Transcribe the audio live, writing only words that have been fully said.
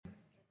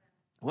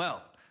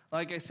Well,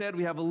 like I said,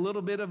 we have a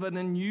little bit of an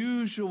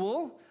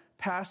unusual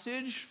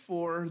passage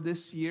for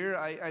this year.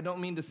 I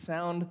don't mean to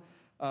sound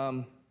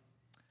kind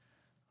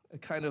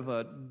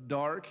of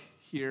dark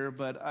here,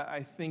 but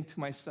I think to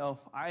myself,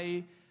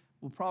 I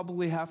will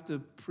probably have to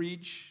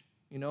preach,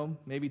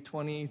 maybe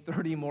 20,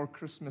 30 more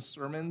Christmas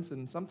sermons.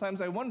 And sometimes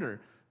I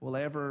wonder, will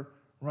I ever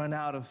run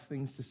out of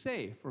things to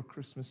say for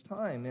Christmas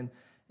time?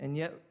 And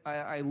yet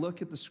I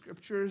look at the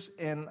scriptures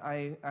and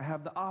I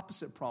have the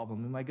opposite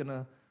problem. Am I going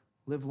to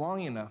live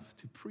long enough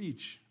to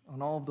preach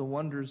on all of the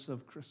wonders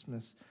of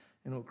Christmas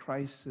and what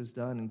Christ has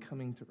done in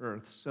coming to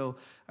earth? So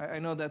I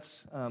know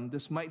this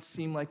might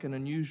seem like an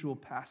unusual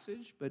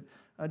passage, but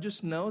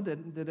just know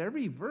that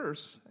every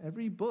verse,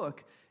 every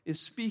book is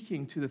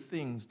speaking to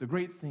the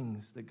great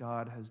things that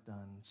God has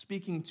done,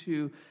 speaking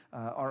to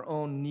our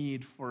own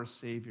need for a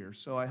Savior.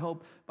 So I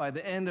hope by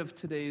the end of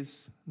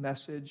today's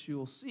message, you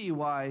will see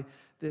why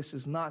this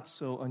is not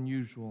so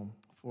unusual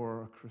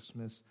for a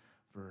Christmas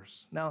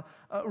verse. Now,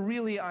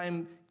 really,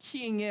 I'm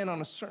keying in on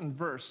a certain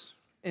verse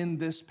in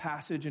this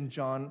passage in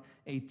John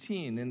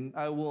 18, and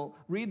I will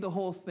read the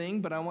whole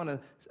thing, but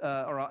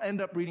I'll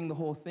end up reading the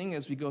whole thing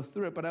as we go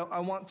through it, but I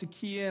want to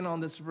key in on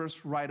this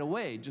verse right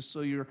away, just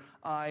so your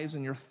eyes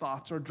and your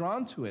thoughts are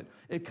drawn to it.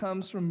 It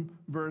comes from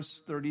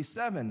verse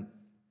 37.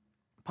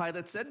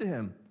 Pilate said to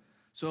him,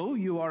 "So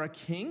you are a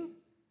king?"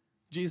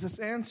 Jesus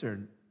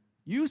answered,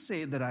 "You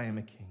say that I am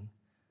a king.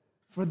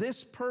 For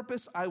this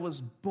purpose I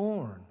was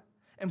born,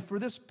 and for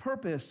this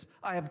purpose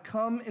I have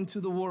come into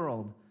the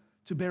world,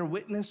 to bear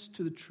witness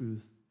to the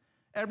truth.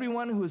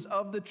 Everyone who is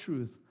of the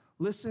truth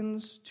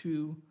listens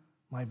to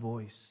my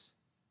voice."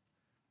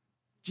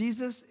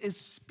 Jesus is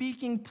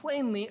speaking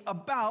plainly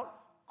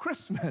about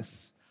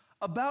Christmas,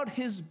 about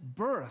his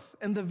birth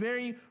and the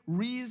very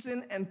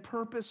reason and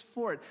purpose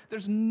for it.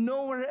 There's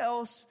nowhere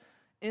else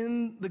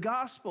in the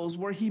Gospels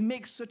where he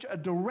makes such a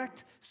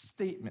direct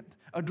statement,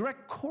 a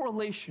direct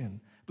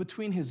correlation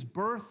between his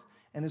birth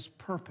and his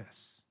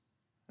purpose.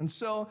 And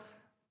so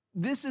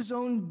this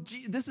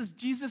is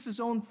Jesus'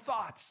 own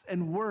thoughts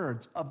and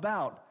words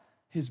about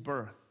his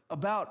birth,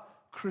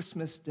 about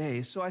Christmas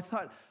Day. So I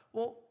thought,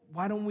 well,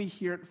 why don't we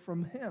hear it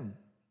from him?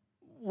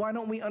 Why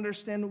don't we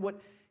understand what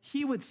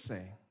he would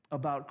say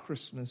about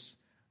Christmas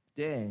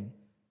Day?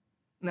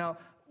 Now,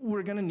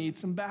 we're going to need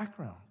some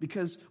background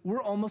because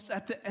we're almost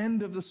at the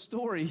end of the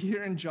story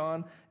here in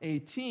John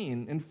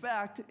 18. In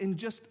fact, in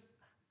just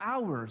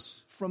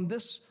hours from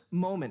this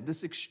moment,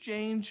 this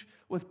exchange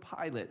with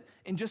Pilate,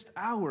 in just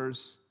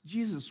hours,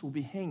 Jesus will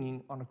be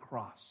hanging on a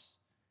cross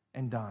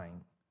and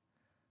dying.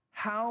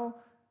 How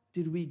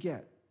did we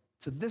get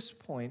to this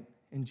point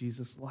in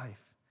Jesus'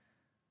 life?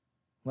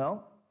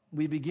 Well,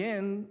 we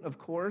begin, of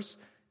course,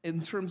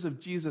 in terms of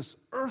Jesus'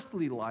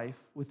 earthly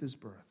life with his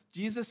birth.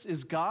 Jesus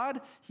is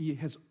God. He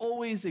has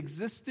always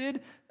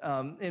existed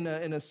in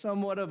a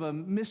somewhat of a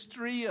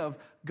mystery of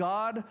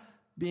God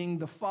being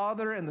the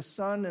Father and the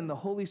Son and the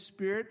Holy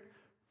Spirit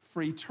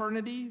for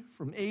eternity,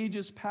 from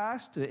ages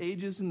past to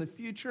ages in the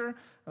future.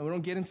 We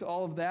don't get into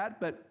all of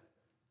that, but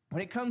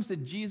when it comes to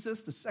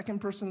Jesus, the second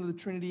person of the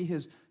Trinity,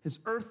 his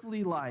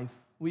earthly life,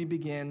 we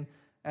begin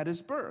at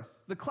his birth.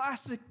 The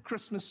classic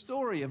Christmas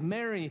story of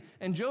Mary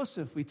and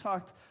Joseph. We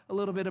talked a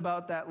little bit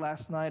about that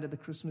last night at the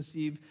Christmas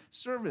Eve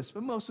service,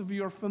 but most of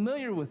you are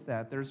familiar with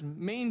that. There's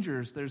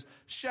mangers, there's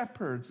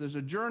shepherds, there's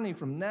a journey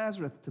from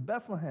Nazareth to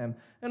Bethlehem,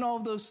 and all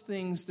of those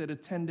things that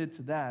attended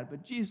to that.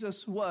 But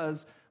Jesus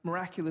was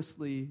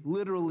miraculously,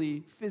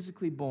 literally,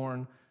 physically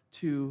born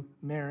to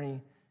Mary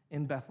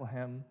in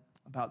Bethlehem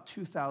about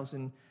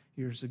 2,000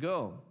 years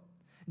ago.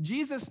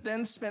 Jesus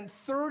then spent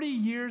 30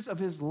 years of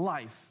his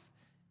life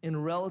in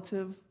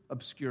relative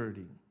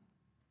obscurity.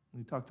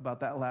 We talked about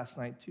that last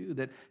night too,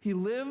 that he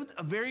lived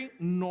a very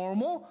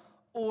normal,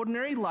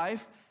 ordinary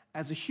life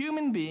as a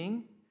human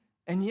being,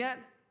 and yet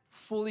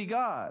fully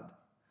God,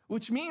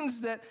 which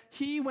means that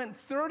he went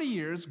 30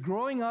 years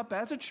growing up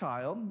as a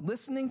child,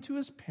 listening to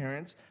his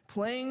parents,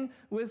 playing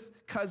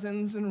with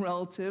cousins and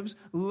relatives,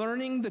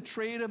 learning the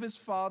trade of his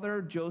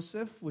father,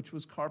 Joseph, which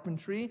was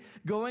carpentry,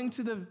 going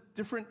to the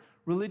different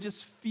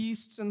religious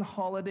feasts and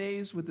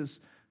holidays with his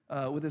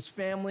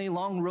family,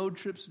 long road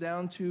trips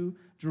down to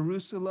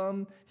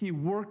Jerusalem. He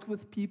worked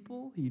with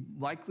people. He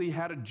likely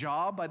had a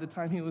job by the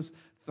time he was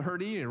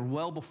 30 or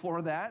well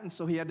before that. And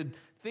so he had to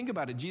think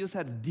about it. Jesus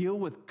had to deal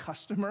with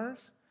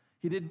customers.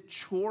 He did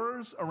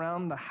chores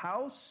around the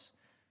house.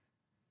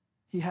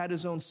 He had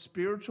his own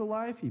spiritual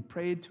life. He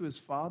prayed to his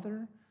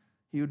Father.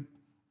 He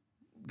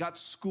got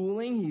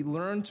schooling. He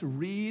learned to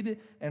read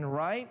and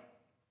write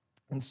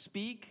and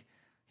speak.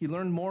 He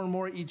learned more and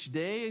more each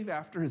day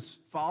after his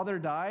father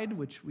died,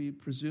 which we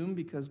presume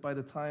because by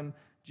the time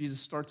Jesus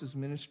starts his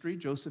ministry,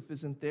 Joseph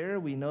isn't there.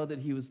 We know that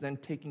he was then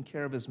taking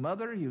care of his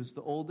mother. He was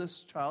the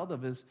oldest child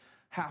of his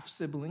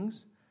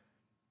half-siblings.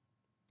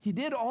 He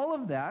did all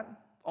of that,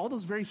 all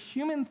those very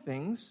human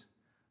things,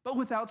 but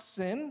without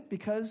sin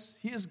because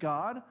he is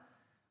God.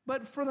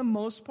 But for the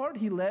most part,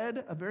 he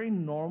led a very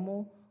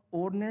normal,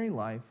 ordinary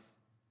life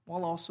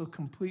while also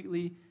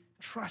completely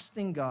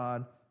trusting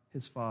God,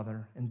 his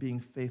Father, and being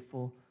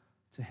faithful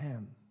to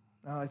him.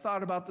 Now, I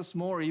thought about this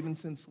more even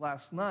since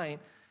last night,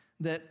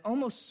 that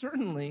almost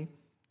certainly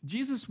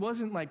Jesus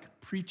wasn't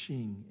like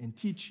preaching and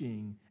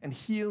teaching and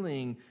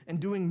healing and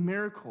doing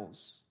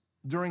miracles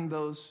during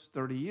those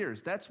 30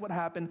 years. That's what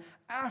happened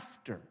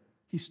after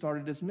he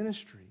started his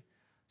ministry.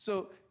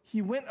 So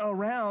he went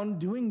around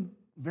doing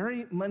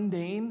very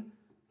mundane,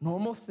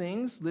 normal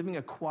things, living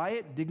a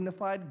quiet,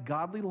 dignified,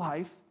 godly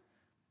life,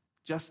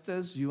 just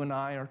as you and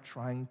I are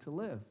trying to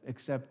live,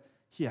 except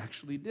he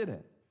actually did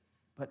it.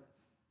 But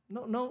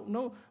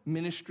no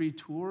ministry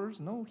tours,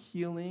 no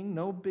healing,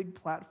 no big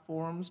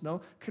platforms,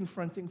 no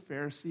confronting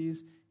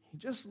Pharisees. He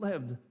just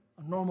lived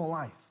a normal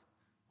life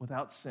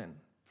without sin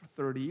for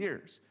 30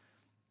 years.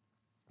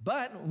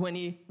 But when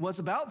he was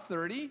about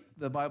 30,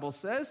 the Bible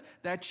says,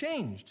 that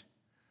changed.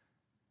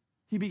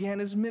 He began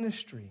his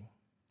ministry.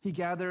 He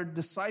gathered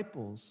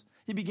disciples.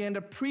 He began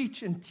to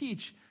preach and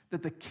teach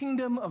that the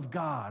kingdom of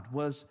God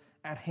was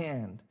at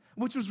hand,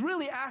 which was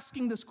really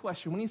asking this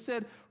question. When he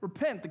said,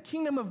 repent, the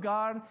kingdom of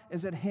God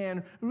is at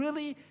hand,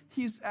 really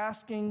he's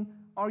asking,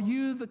 are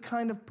you the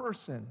kind of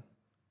person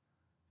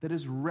that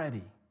is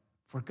ready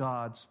for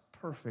God's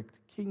perfect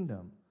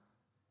kingdom?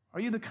 Are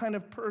you the kind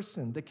of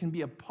person that can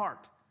be a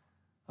part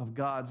of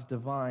God's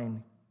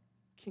divine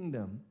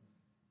kingdom?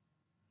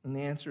 And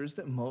the answer is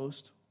that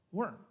most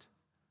weren't.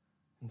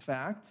 In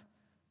fact,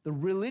 the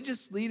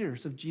religious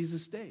leaders of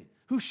Jesus' day,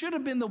 who should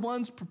have been the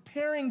ones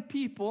preparing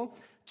people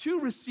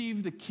to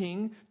receive the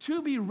king,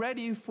 to be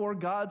ready for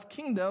God's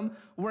kingdom,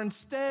 were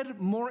instead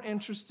more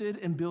interested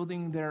in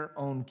building their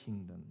own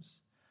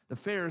kingdoms. The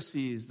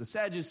Pharisees, the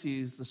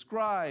Sadducees, the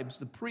scribes,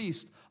 the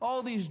priests,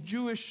 all these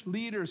Jewish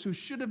leaders who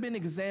should have been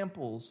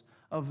examples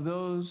of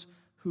those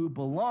who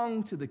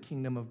belonged to the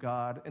kingdom of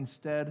God,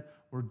 instead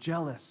were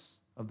jealous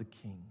of the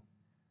king.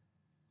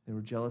 They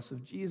were jealous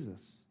of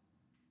Jesus.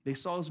 They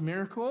saw his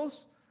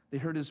miracles, they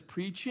heard his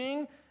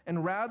preaching,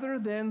 and rather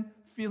than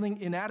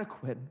feeling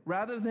inadequate,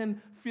 rather than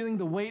feeling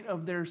the weight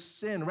of their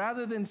sin,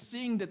 rather than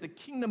seeing that the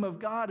kingdom of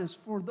God is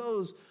for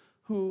those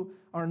who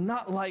are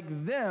not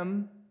like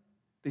them,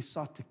 they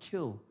sought to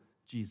kill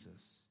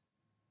Jesus.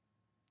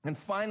 And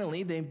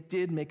finally, they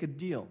did make a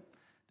deal.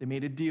 They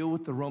made a deal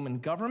with the Roman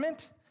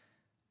government,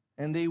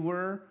 and they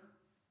were,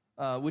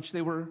 which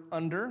they were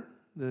under.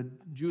 The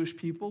Jewish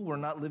people were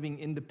not living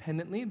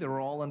independently. They were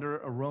all under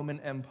a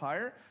Roman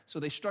Empire. So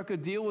they struck a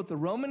deal with the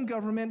Roman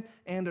government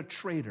and a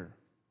traitor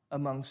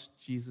amongst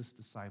Jesus'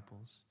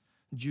 disciples,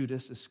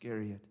 Judas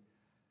Iscariot.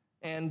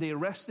 And they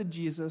arrested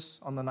Jesus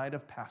on the night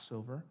of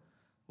Passover,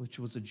 which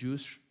was a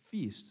Jewish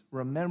feast,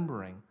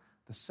 remembering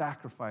the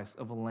sacrifice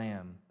of a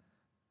lamb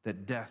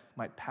that death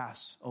might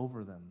pass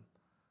over them.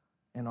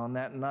 And on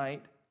that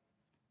night,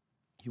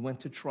 he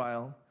went to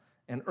trial,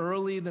 and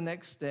early the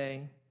next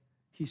day,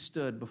 he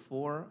stood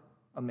before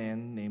a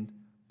man named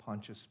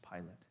Pontius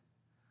Pilate,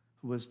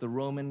 who was the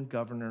Roman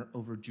governor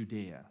over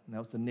Judea. And that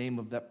was the name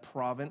of that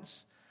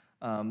province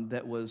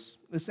that was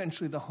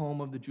essentially the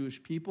home of the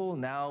Jewish people.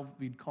 Now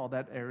we'd call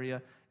that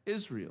area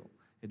Israel.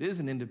 It is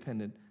an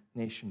independent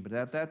nation, but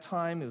at that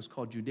time it was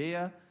called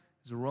Judea.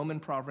 It was a Roman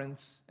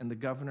province, and the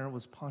governor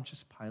was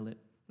Pontius Pilate.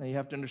 Now you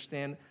have to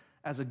understand,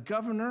 as a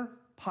governor,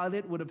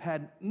 Pilate would have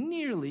had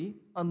nearly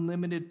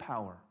unlimited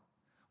power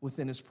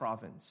within his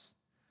province.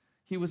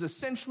 He was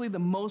essentially the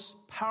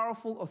most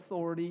powerful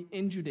authority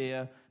in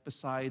Judea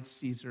besides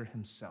Caesar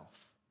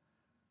himself.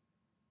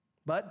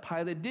 But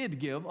Pilate did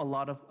give a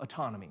lot of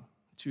autonomy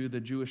to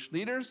the Jewish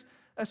leaders,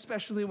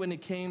 especially when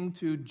it came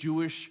to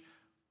Jewish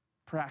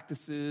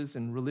practices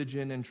and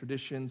religion and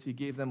traditions. He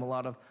gave them a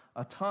lot of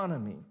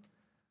autonomy.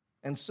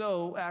 And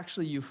so,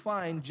 actually, you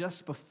find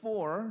just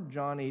before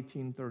John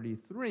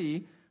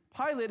 18:33,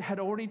 Pilate had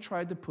already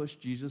tried to push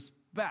Jesus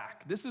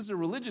back. This is a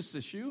religious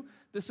issue.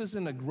 This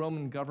isn't a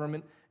Roman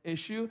government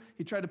issue.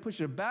 He tried to push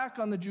it back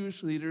on the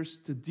Jewish leaders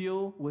to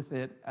deal with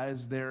it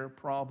as their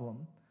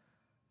problem.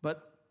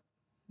 But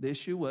the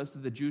issue was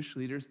that the Jewish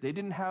leaders, they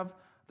didn't have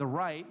the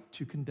right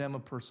to condemn a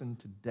person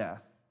to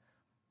death.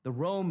 The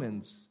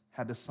Romans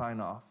had to sign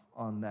off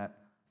on that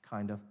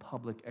kind of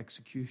public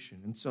execution.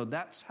 And so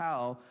that's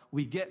how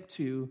we get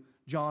to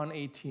John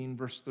 18,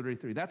 verse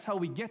 33. That's how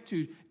we get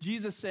to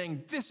Jesus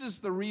saying, "This is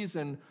the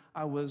reason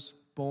I was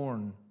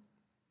born."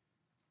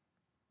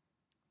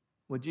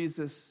 What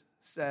Jesus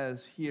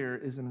says here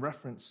is in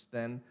reference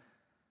then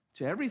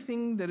to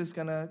everything that is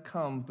going to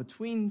come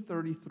between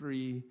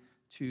 33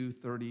 to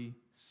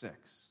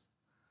 36.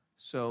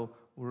 So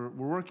we're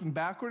working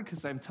backward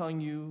because I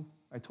told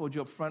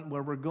you up front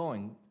where we're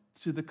going,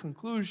 to the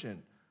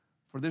conclusion.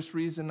 For this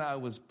reason I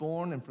was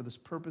born, and for this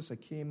purpose I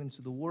came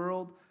into the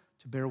world,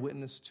 to bear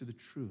witness to the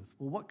truth.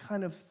 Well, what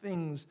kind of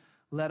things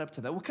led up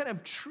to that? What kind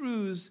of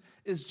truths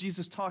is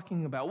Jesus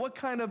talking about? What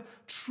kind of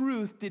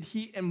truth did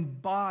he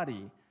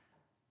embody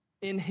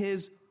in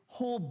his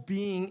whole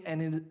being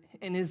and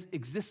in his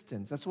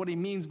existence? That's what he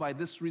means by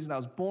this reason I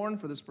was born,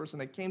 for this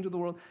person I came to the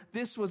world.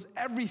 This was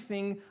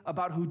everything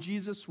about who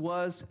Jesus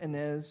was and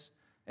is.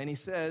 And he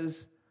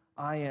says,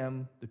 I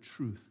am the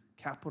truth,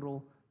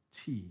 capital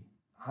T.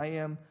 I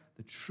am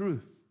the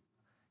truth.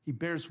 He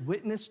bears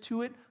witness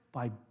to it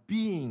by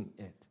being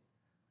it.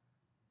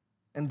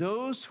 And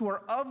those who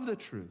are of the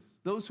truth,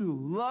 those who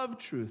love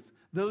truth,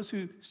 those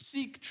who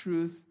seek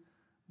truth,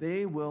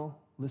 they will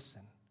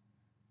listen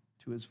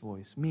to his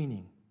voice,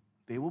 meaning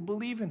they will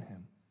believe in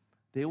him.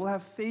 They will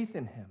have faith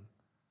in him.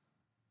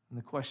 And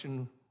the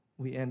question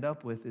we end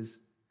up with is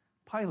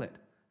Pilate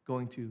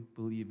going to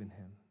believe in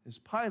him? Is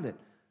Pilate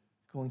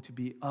going to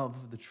be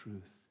of the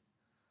truth?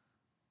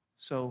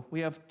 So we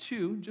have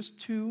just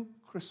two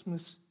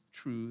Christmas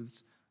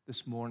truths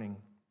this morning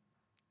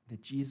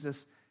that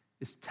Jesus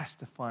is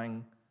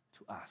testifying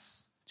to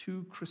us.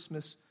 Two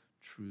Christmas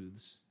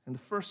truths. And the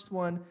first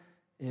one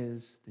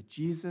is that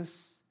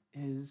Jesus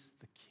is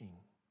the King.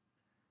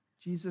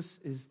 Jesus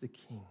is the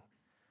King.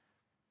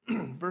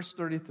 Verse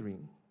 33.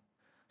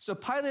 So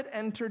Pilate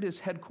entered his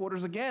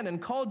headquarters again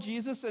and called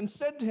Jesus and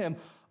said to him,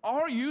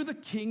 "Are you the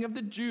King of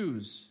the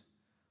Jews?"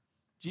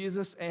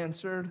 Jesus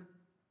answered,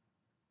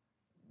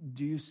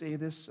 "Do you say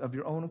this of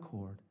your own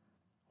accord,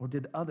 or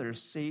did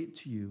others say it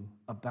to you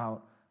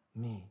about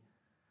me?"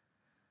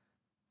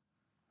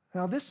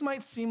 Now, this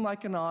might seem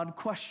like an odd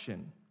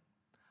question.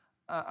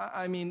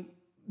 I mean,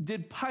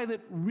 did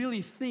Pilate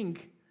really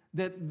think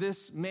that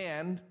this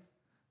man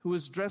who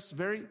was dressed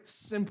very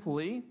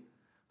simply,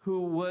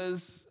 who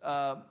was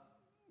a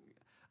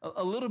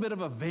little bit of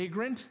a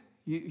vagrant,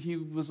 he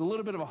was a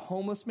little bit of a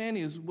homeless man,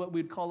 he was what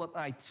we'd call an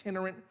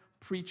itinerant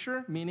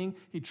preacher, meaning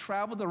he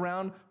traveled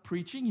around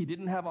preaching. He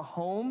didn't have a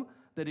home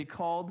that he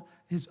called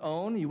his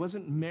own. He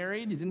wasn't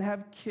married. He didn't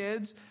have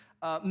kids.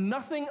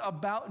 Nothing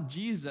about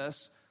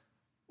Jesus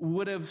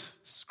would have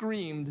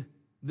screamed,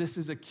 "This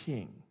is a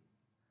king."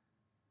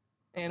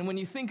 And when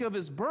you think of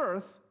his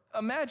birth,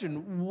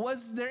 imagine,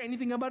 was there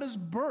anything about his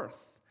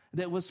birth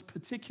that was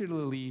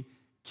particularly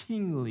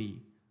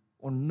kingly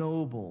or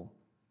noble?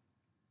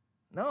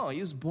 No, he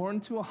was born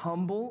to a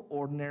humble,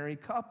 ordinary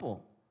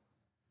couple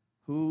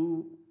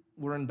who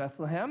were in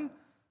Bethlehem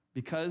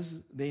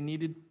because they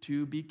needed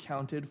to be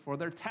counted for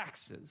their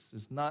taxes.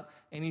 There's not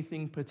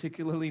anything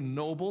particularly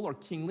noble or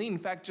kingly. In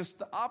fact, just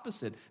the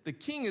opposite. The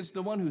king is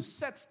the one who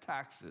sets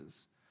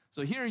taxes.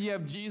 So here you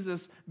have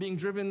Jesus being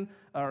driven,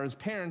 or his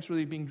parents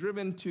really being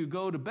driven to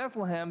go to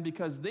Bethlehem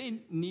because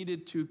they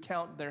needed to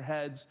count their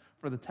heads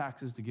for the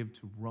taxes to give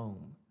to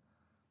Rome.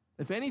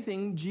 If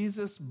anything,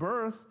 Jesus'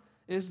 birth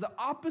is the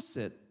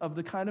opposite of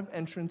the kind of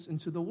entrance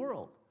into the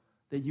world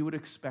that you would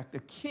expect a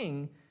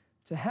king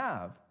to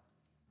have.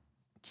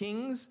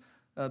 Kings,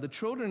 the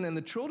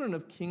children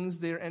of kings,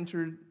 they're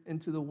entered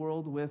into the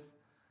world with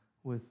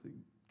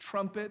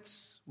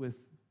trumpets, with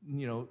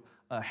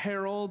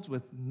heralds,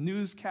 with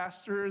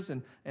newscasters,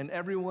 and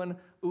everyone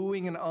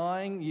oohing and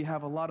aahing. You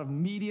have a lot of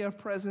media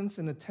presence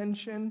and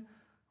attention.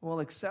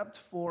 Well, except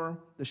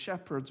for the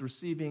shepherds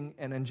receiving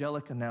an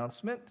angelic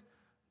announcement,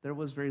 there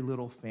was very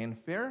little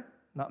fanfare,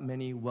 not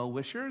many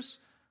well-wishers.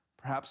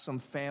 Perhaps some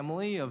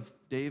family of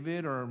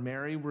David or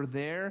Mary were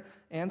there,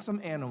 and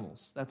some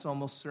animals. That's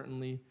almost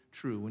certainly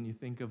true. When you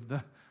think of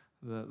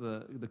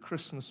the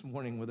Christmas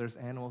morning where there's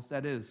animals,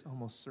 that is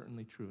almost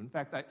certainly true. In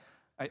fact,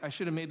 I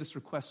should have made this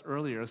request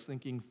earlier. I was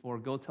thinking for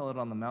Go Tell It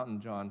on the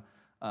Mountain, John,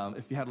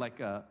 if you had like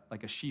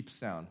a sheep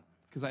sound.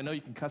 Because I know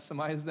you can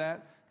customize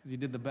that because you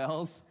did the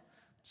bells.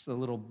 Just a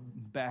little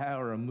baa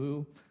or a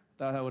moo.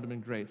 Thought that would have been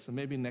great. So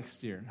maybe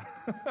next year.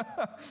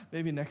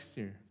 Maybe next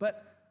year.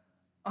 But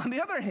on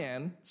the other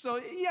hand,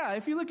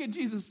 if you look at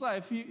Jesus'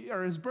 life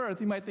or his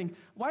birth, you might think,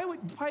 why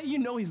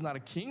he's not a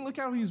king? Look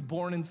how he was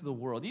born into the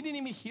world. You didn't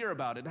even hear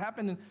about it. It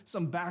happened in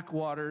some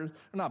backwaters,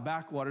 or not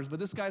backwaters, but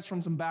this guy's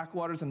from some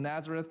backwaters in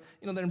Nazareth.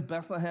 They're in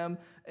Bethlehem.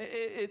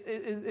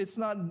 It's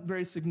not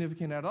very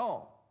significant at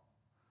all.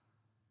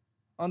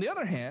 On the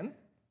other hand,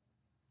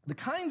 the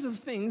kinds of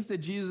things that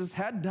Jesus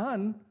had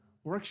done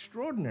were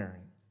extraordinary.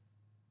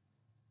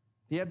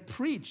 He had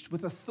preached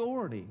with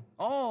authority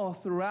all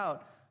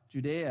throughout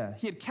Judea.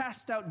 He had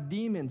cast out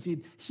demons. He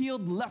had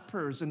healed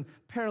lepers and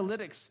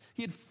paralytics.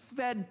 He had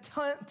fed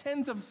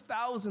tens of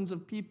thousands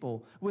of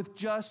people with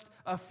just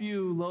a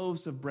few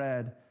loaves of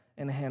bread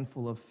and a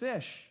handful of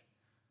fish.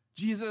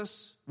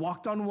 Jesus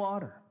walked on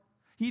water.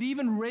 He'd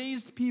even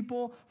raised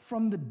people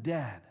from the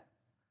dead.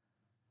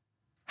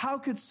 How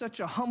could such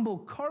a humble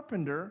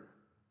carpenter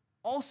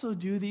also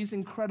do these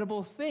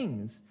incredible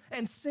things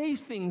and say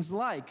things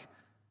like,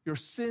 "Your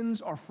sins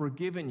are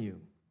forgiven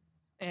you,"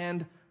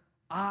 and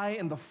 "I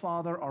and the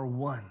Father are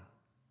one"?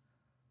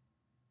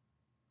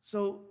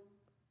 So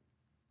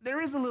there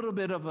is a little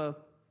bit of a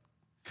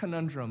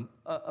conundrum,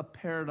 a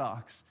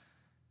paradox.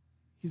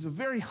 He's a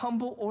very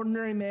humble,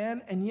 ordinary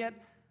man, and yet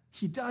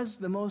he does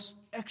the most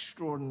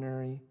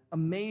extraordinary,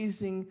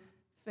 amazing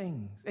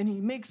things. And he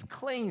makes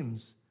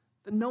claims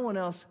that no one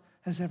else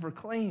has ever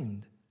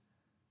claimed.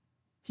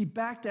 He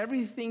backed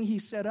everything he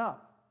said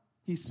up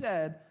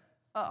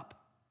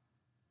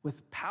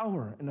with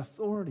power and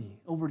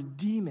authority over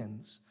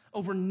demons,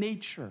 over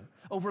nature,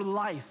 over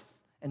life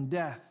and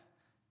death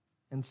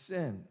and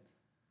sin.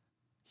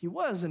 He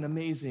was an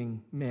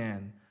amazing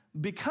man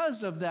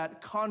because of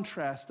that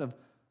contrast of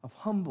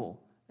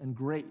humble and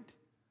great,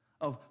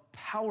 of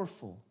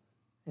powerful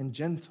and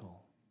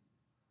gentle.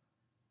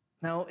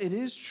 Now, it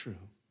is true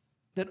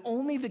that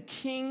only the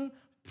king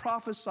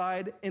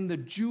prophesied in the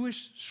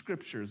Jewish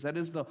scriptures, that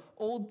is the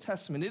Old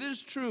Testament. It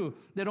is true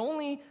that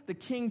only the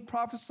king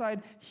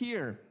prophesied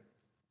here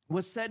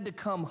was said to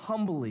come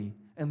humbly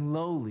and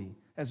lowly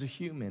as a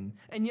human,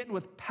 and yet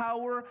with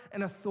power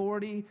and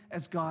authority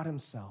as God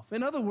himself.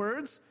 In other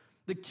words,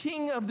 the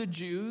king of the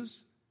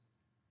Jews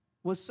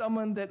was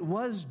someone that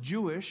was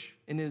Jewish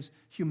in his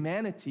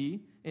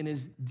humanity, in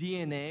his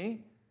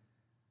DNA,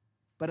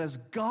 but as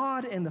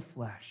God in the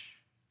flesh.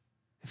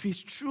 If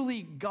he's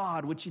truly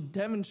God, which he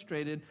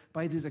demonstrated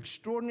by these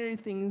extraordinary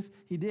things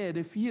he did,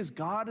 if he is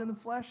God in the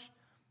flesh,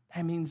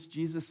 that means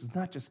Jesus is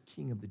not just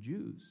King of the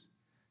Jews.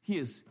 He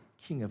is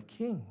King of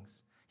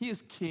kings. He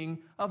is King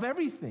of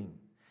everything.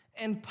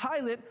 And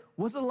Pilate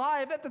was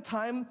alive at the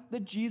time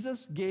that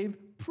Jesus gave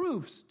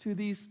proofs to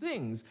these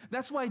things.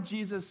 That's why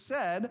Jesus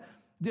said,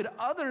 "Did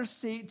others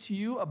say to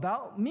you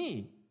about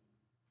me?"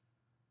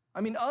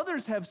 I mean,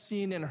 others have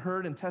seen and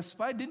heard and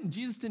testified.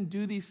 Jesus didn't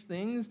do these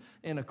things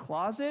in a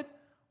closet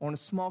or in a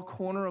small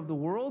corner of the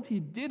world. He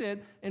did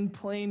it in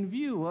plain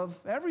view of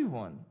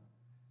everyone.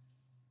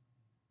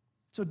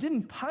 So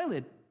didn't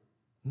Pilate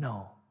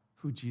know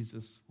who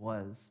Jesus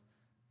was,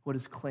 what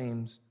his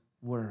claims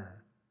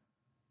were?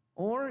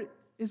 Or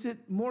is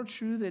it more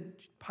true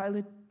that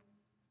Pilate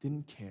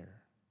didn't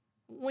care?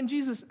 When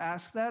Jesus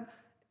asks that,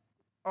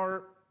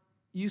 are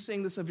you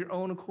saying this of your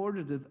own accord,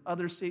 or did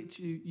others say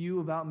to you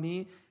about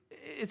me?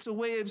 It's a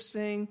way of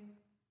saying,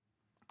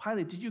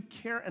 Pilate, did you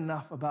care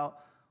enough about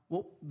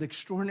the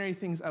extraordinary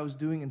things I was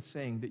doing and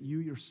saying that you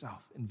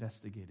yourself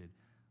investigated?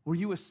 Were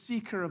you a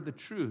seeker of the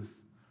truth?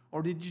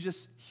 Or did you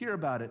just hear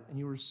about it and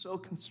you were so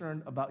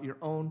concerned about your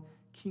own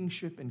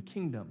kingship and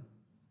kingdom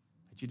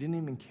that you didn't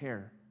even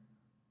care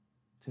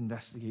to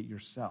investigate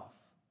yourself?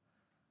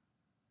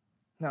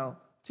 Now,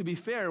 to be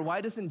fair,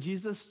 why doesn't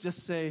Jesus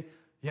just say,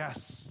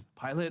 "Yes,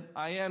 Pilate,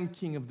 I am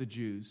King of the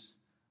Jews.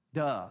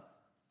 Duh.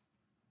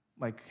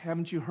 Like,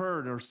 haven't you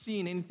heard or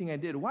seen anything I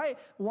did?"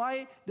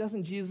 Why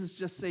doesn't Jesus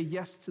just say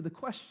yes to the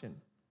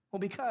question? Well,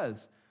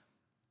 because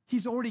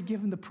he's already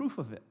given the proof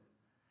of it.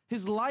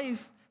 His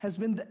life has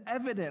been the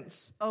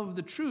evidence of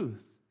the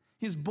truth.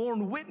 He's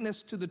borne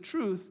witness to the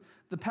truth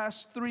the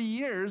past 3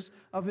 years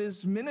of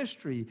his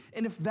ministry.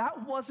 And if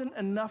that wasn't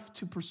enough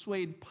to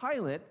persuade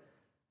Pilate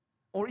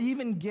or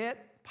even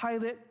get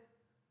Pilate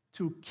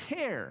to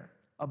care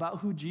about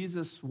who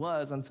Jesus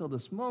was until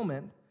this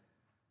moment,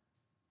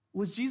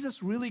 was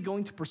Jesus really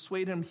going to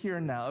persuade him here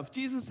and now? If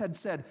Jesus had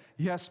said,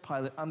 "Yes,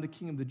 Pilate, I'm the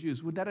King of the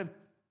Jews," would that have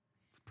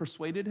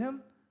persuaded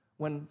him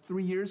when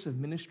 3 years of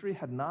ministry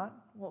had not?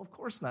 Well, of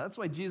course not. That's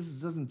why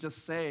Jesus doesn't just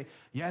say,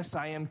 "Yes,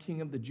 I am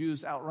King of the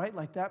Jews," outright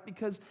like that,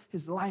 because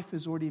his life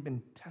has already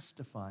been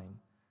testifying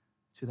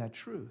to that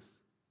truth.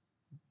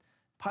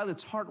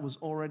 Pilate's heart was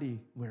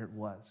already where it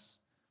was.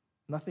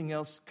 Nothing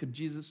else could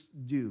Jesus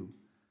do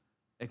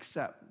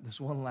except this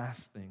one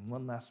last thing,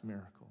 one last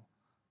miracle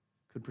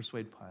could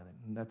persuade Pilate.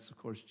 And that's, of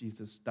course,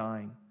 Jesus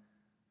dying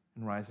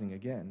and rising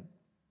again.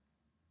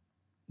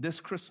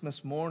 This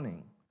Christmas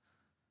morning,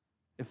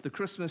 if the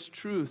Christmas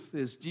truth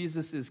is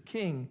Jesus is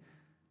King,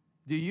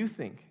 do you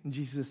think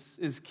Jesus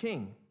is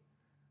King?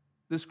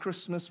 This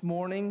Christmas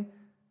morning,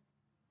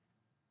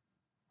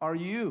 are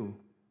you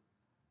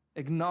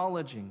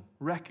acknowledging,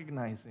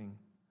 recognizing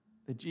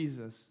that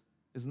Jesus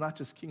is not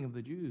just King of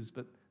the Jews,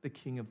 but the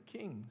King of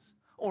kings?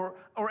 Or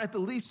at the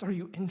least, are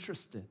you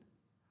interested?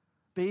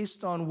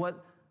 Based on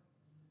what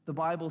the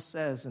Bible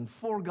says and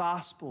 4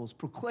 Gospels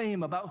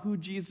proclaim about who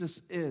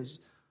Jesus is,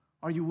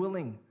 are you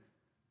willing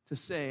to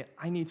say,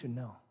 "I need to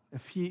know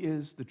if he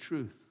is the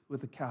truth,"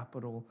 with a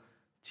capital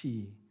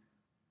T?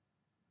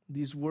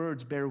 These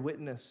words bear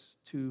witness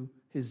to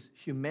his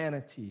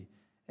humanity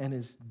and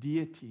his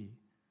deity.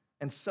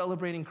 And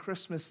celebrating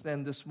Christmas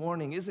then this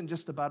morning isn't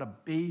just about a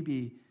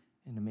baby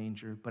in a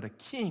manger, but a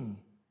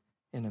king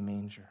in a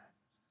manger.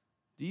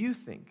 Do you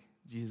think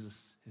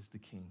Jesus is the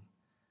king?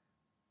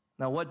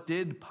 Now, what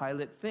did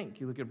Pilate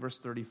think? You look at verse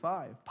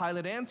 35.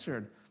 Pilate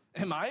answered,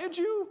 "Am I a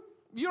Jew?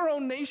 Your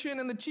own nation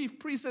and the chief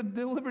priests have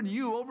delivered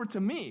you over to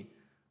me.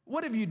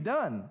 What have you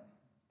done?"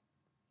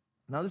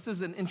 Now, this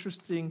is an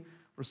interesting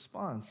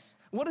response.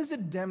 What does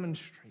it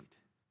demonstrate?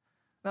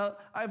 Now,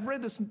 I've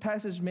read this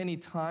passage many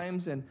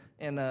times, and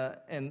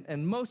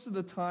most of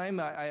the time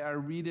I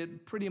read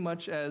it pretty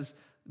much as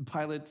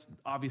Pilate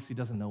obviously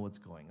doesn't know what's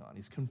going on.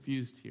 He's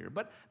confused here.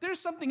 But there's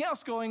something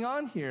else going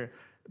on here.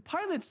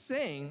 Pilate's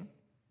saying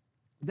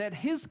that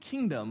his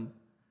kingdom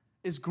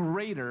is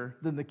greater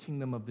than the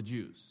kingdom of the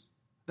Jews.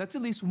 That's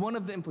at least one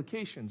of the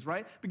implications,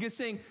 right? Because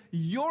saying,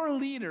 "Your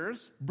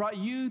leaders brought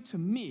you to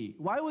me."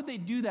 Why would they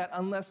do that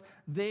unless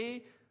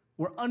they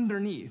were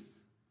underneath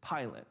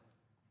Pilate,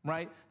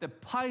 right?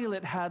 That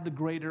Pilate had the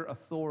greater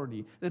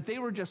authority, that they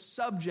were just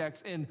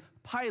subjects in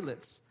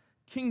Pilate's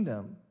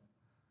kingdom.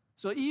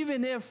 So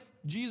even if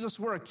Jesus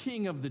were a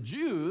king of the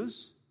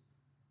Jews,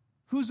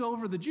 who's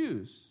over the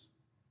Jews?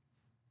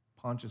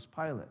 Pontius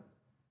Pilate.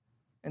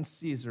 And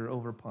Caesar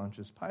over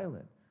Pontius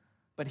Pilate.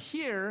 But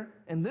here,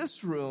 in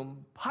this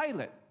room,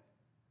 Pilate,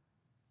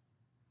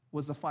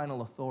 was the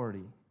final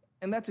authority.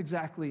 And that's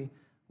exactly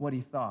what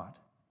he thought.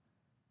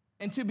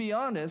 And to be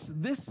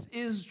honest, this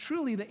is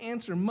truly the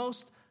answer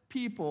most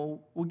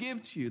people will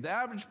give to you. The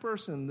average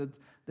person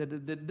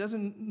that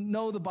doesn't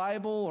know the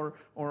Bible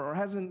or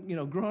hasn't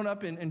grown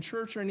up in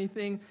church or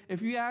anything,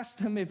 if you ask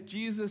them if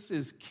Jesus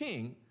is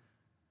king,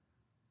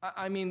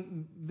 I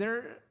mean,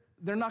 they're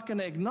not going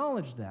to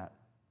acknowledge that.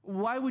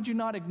 Why would you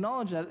not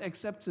acknowledge that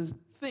except to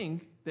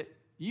think that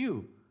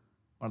you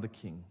are the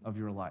king of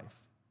your life?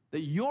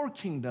 That your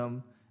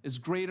kingdom is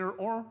greater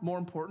or more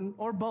important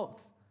or both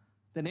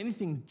than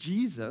anything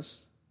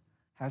Jesus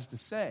has to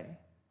say.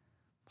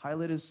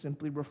 Pilate is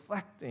simply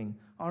reflecting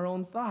our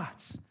own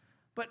thoughts.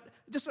 But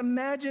just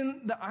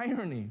imagine the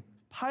irony.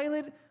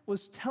 Pilate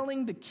was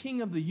telling the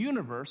king of the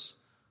universe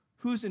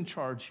who's in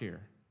charge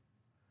here.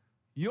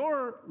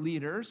 Your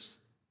leaders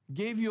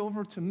gave you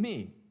over to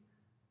me.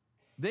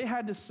 They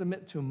had to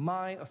submit to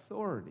my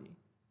authority.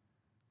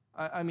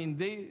 I mean,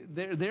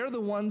 they're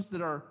the ones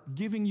that are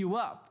giving you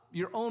up,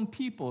 your own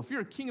people. If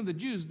you're a king of the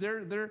Jews,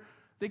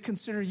 they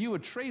consider you a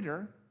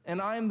traitor,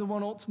 and I am the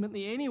one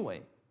ultimately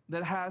anyway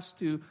that has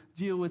to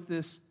deal with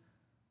this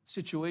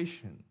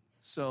situation.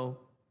 So,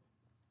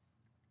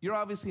 you're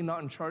obviously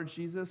not in charge,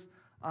 Jesus.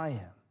 I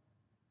am.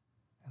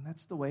 And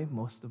that's the way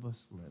most of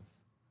us live,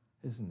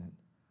 isn't it?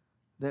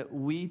 That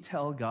we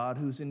tell God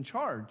who's in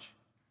charge,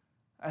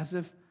 as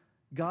if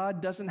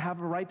God doesn't have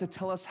a right to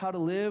tell us how to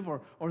live,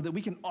 or that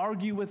we can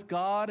argue with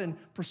God and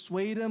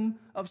persuade him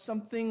of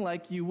something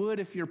like you would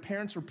if your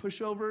parents were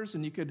pushovers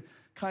and you could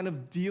kind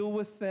of deal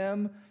with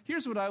them.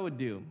 Here's what I would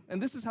do,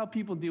 and this is how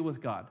people deal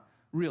with God,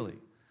 really.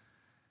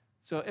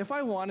 So if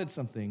I wanted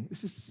something,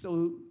 this is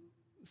so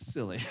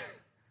silly,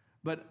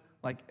 but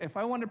like if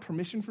I wanted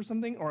permission for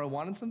something or I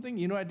wanted something,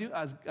 you know what I'd do?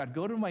 I'd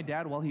go to my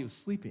dad while he was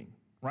sleeping,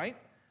 right?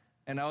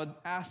 And I would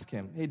ask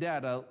him, hey,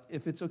 Dad,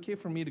 if it's okay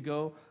for me to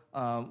go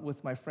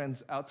with my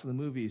friends out to the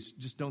movies,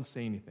 just don't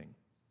say anything.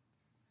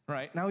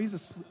 Right? Now he's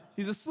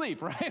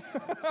asleep, right?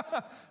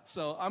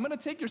 So I'm going to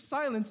take your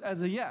silence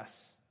as a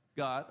yes,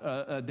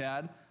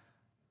 Dad.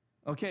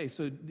 Okay,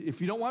 so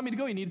if you don't want me to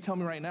go, you need to tell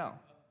me right now.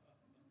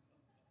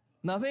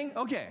 Nothing?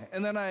 Okay,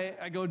 and then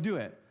I go do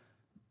it.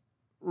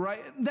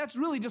 Right? That's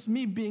really just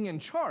me being in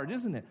charge,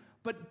 isn't it?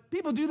 But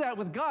people do that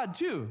with God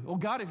too. Oh,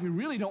 God, if you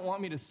really don't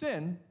want me to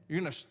sin, you're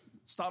going to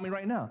stop me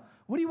right now.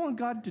 What do you want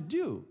God to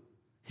do?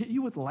 Hit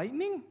you with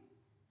lightning?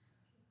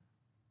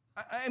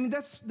 I mean,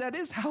 that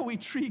is how we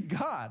treat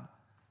God,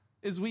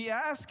 is we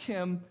ask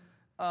him,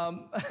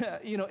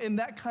 in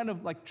that kind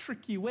of like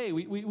tricky way.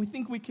 We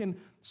think we can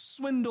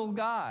swindle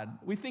God.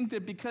 We think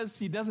that because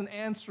he doesn't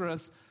answer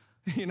us,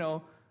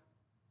 the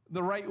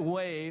right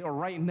way or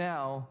right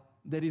now,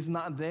 that he's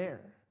not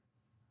there.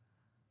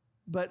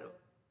 But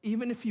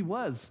even if he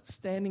was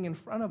standing in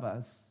front of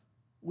us,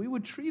 we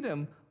would treat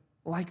him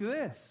like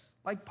this,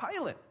 like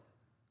Pilate.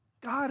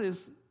 God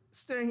is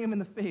staring him in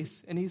the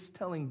face, and he's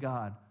telling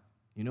God,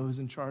 you know who's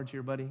in charge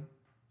here, buddy?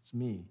 It's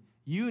me.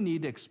 You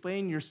need to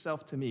explain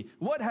yourself to me.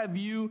 What have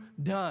you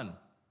done?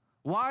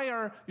 Why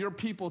are your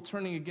people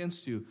turning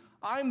against you?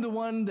 I'm the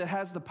one that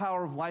has the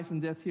power of life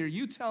and death here.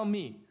 You tell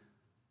me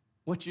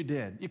what you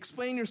did.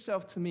 Explain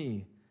yourself to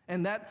me.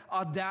 And that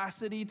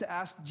audacity to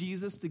ask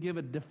Jesus to give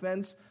a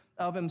defense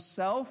of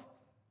himself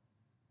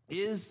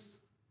is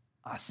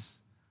us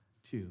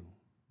too.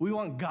 We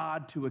want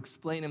God to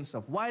explain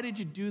himself. Why did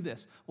you do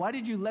this? Why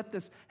did you let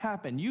this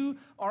happen? You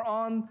are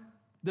on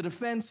the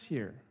defense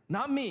here.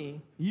 Not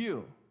me,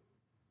 you.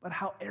 But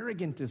how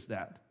arrogant is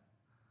that?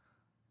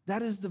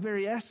 That is the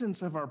very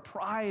essence of our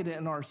pride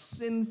and our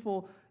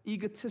sinful,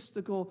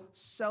 egotistical,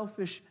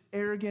 selfish,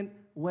 arrogant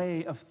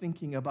way of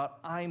thinking about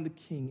I'm the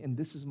king and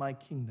this is my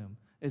kingdom,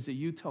 is that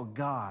you tell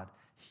God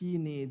he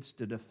needs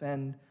to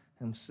defend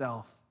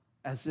himself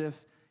as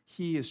if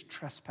he is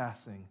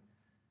trespassing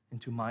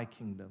into my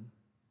kingdom,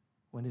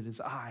 when it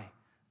is I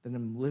that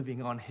am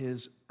living on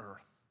his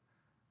earth,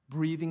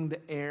 breathing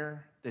the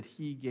air that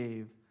he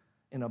gave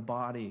in a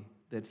body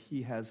that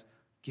he has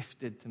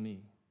gifted to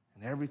me,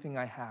 and everything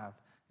I have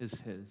is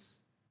his.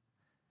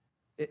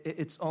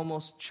 It's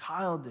almost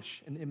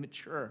childish and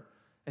immature,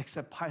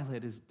 except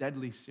Pilate is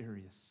deadly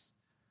serious.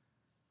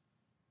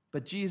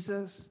 But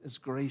Jesus is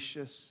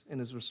gracious in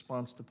his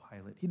response to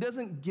Pilate. He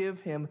doesn't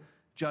give him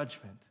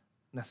judgment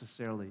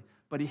necessarily,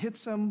 but he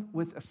hits him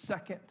with a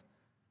second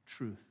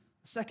truth.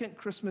 The second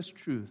Christmas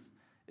truth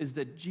is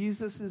that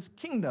Jesus'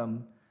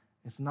 kingdom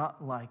is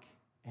not like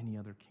any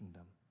other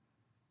kingdom.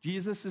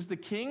 Jesus is the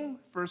king,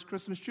 first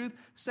Christmas truth.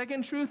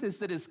 Second truth is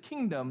that his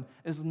kingdom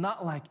is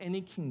not like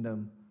any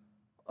kingdom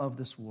of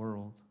this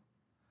world.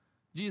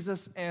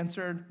 Jesus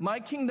answered, my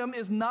kingdom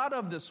is not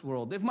of this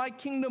world. If my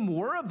kingdom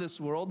were of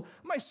this world,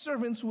 my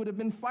servants would have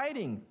been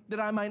fighting that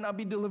I might not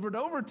be delivered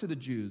over to the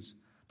Jews.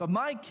 But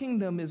my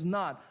kingdom is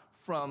not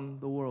from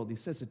the world. He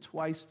says it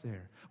twice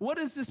there. What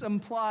does this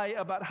imply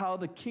about how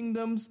the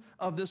kingdoms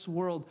of this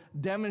world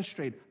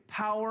demonstrate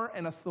power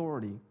and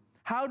authority?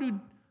 How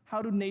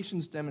do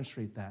nations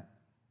demonstrate that?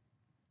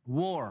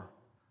 War,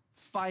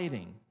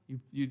 fighting,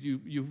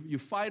 You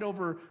fight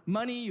over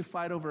money, you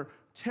fight over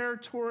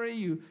territory,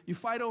 you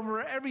fight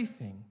over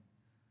everything.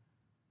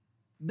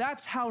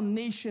 That's how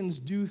nations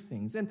do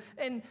things.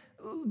 And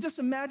just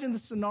imagine the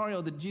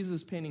scenario that Jesus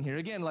is painting here.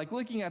 Again, like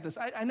looking at this,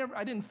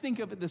 I didn't think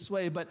of it this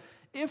way, but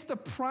if the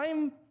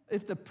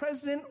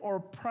president or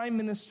prime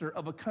minister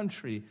of a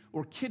country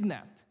were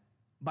kidnapped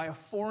by a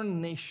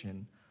foreign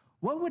nation,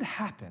 what would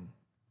happen?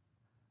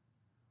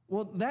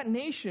 Well, that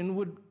nation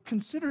would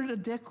consider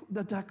it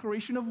the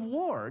declaration of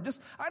war.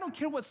 I don't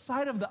care what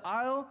side of the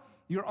aisle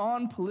you're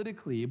on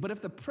politically, but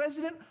if the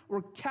president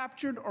were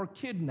captured or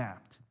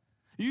kidnapped,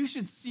 you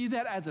should see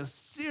that as a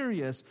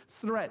serious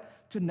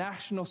threat to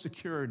national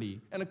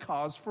security and a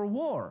cause for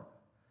war.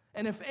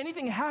 And if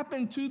anything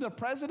happened to the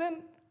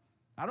president,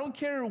 I don't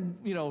care,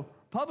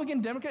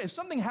 Republican, Democrat, if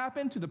something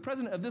happened to the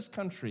president of this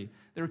country,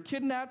 they were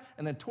kidnapped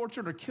and then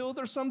tortured or killed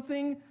or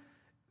something,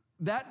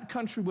 that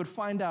country would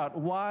find out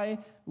why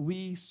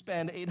we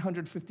spend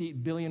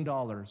 $858 billion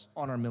on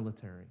our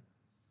military,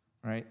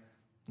 right?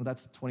 Well,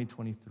 that's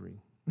 2023.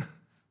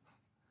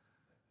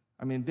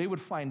 They would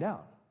find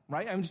out,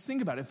 right? Just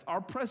think about it. If our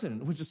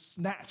president was just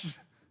snatched,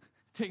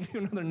 taken to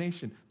another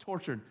nation,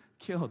 tortured,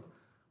 killed,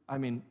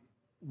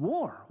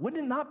 war.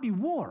 Wouldn't it not be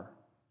war?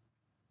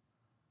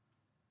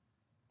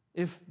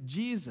 If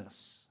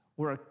Jesus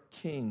were a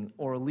king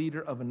or a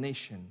leader of a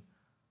nation,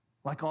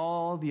 like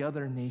all the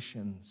other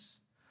nations,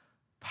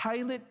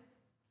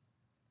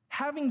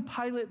 having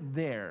Pilate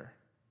there,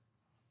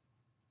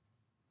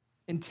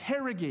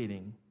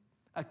 interrogating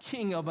a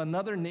king of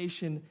another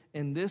nation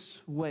in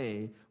this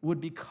way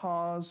would be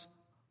cause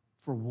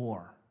for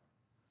war.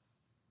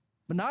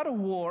 But not a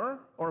war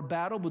or a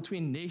battle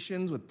between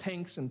nations with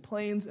tanks and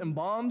planes and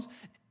bombs.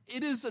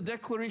 It is a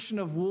declaration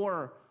of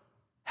war,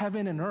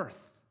 heaven and earth.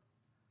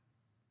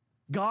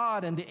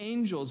 God and the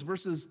angels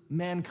versus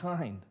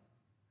mankind.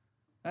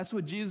 That's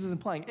what Jesus is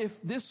implying. If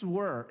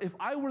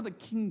I were a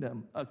king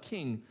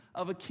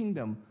of a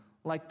kingdom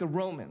like the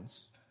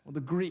Romans or the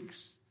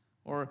Greeks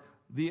or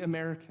the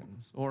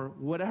Americans or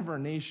whatever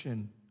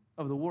nation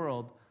of the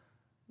world,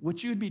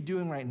 what you'd be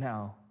doing right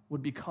now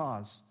would be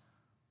cause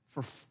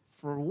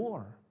for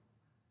war.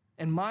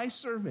 And my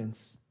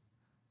servants,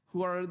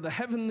 who are the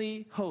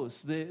heavenly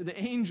hosts, the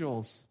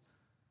angels,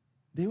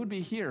 they would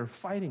be here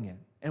fighting it.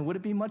 And would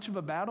it be much of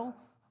a battle?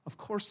 Of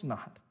course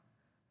not.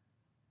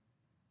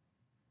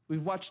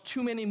 We've watched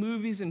too many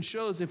movies and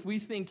shows if we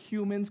think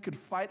humans could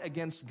fight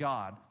against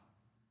God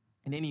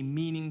in any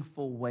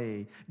meaningful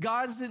way.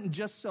 God isn't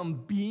just some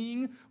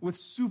being with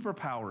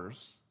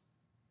superpowers.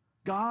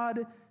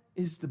 God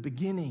is the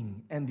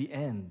beginning and the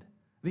end,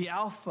 the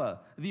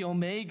Alpha, the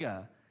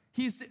Omega.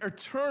 He's the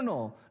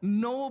eternal,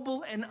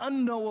 knowable and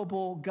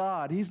unknowable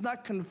God. He's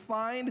not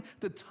confined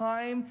to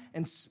time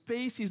and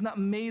space. He's not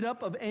made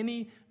up of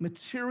any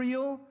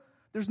material.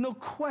 There's no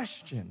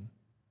question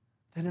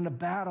that in a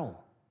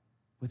battle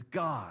with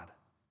God,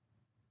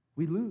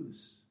 we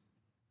lose.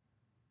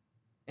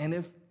 And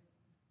if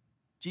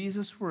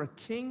Jesus were a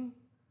king,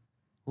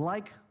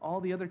 like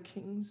all the other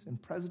kings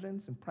and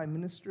presidents and prime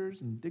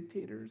ministers and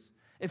dictators,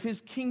 if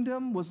his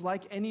kingdom was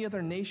like any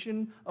other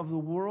nation of the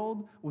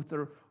world with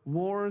their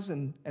wars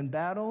and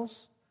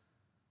battles,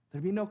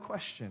 there'd be no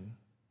question.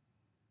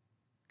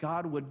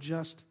 God would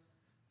just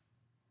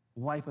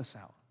wipe us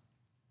out.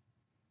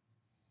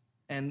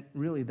 And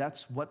really,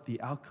 that's what the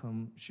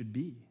outcome should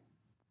be.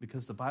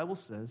 Because the Bible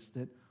says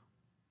that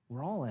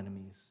we're all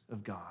enemies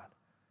of God.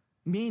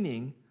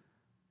 Meaning,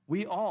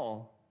 we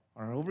all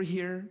are over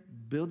here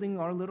building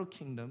our little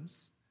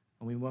kingdoms,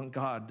 and we want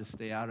God to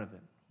stay out of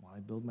it while I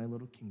build my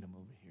little kingdom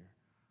over here.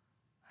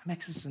 That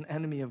makes us an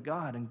enemy of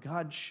God, and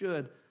God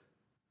should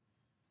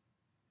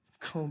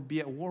go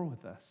be at war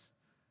with us.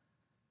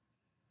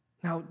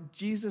 Now,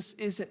 Jesus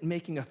isn't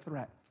making a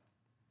threat.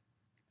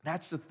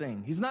 That's the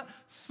thing. He's not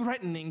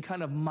threatening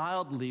kind of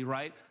mildly,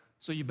 right?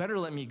 So you better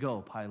let me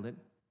go, Pilate.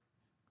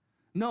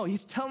 No,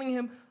 he's telling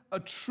him a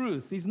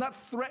truth. He's not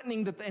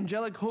threatening that the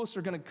angelic hosts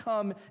are going to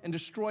come and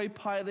destroy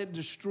Pilate,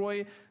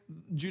 destroy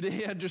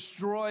Judea,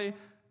 destroy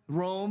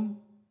Rome,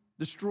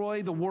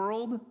 destroy the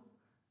world.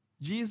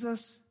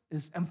 Jesus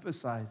is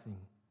emphasizing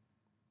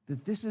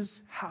that this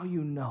is how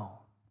you know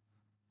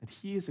that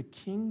he is a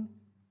king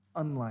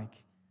unlike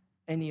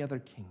any other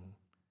king.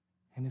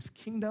 And his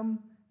kingdom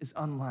is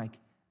unlike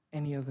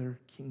any other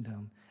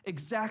kingdom.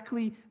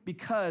 Exactly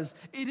because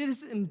it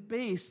isn't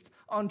based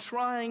on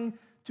trying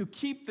to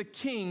keep the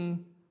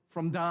king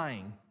from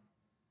dying.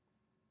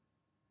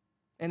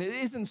 And it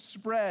isn't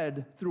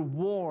spread through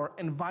war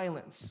and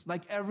violence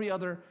like every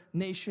other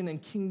nation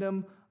and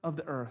kingdom of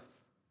the earth.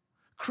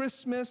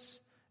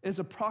 Christmas is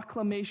a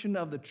proclamation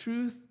of the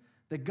truth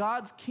that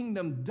God's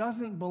kingdom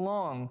doesn't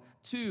belong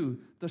to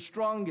the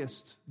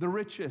strongest, the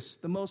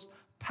richest, the most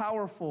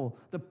powerful,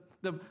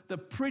 the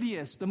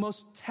prettiest, the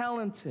most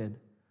talented.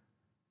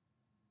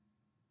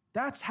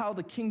 That's how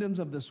the kingdoms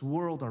of this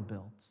world are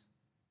built.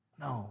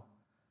 No.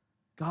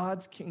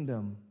 God's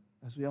kingdom,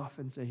 as we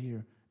often say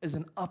here, is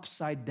an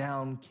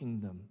upside-down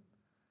kingdom.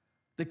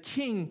 The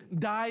king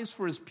dies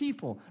for his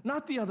people,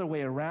 not the other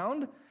way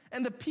around.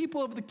 And the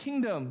people of the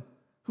kingdom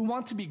who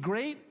want to be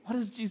great, what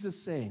does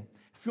Jesus say?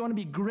 If you want to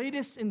be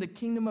greatest in the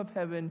kingdom of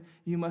heaven,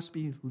 you must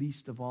be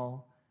least of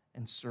all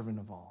and servant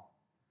of all.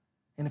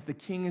 And if the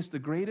king is the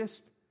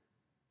greatest,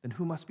 then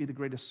who must be the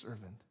greatest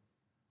servant?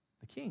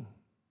 The king.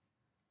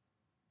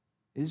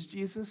 Is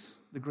Jesus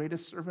the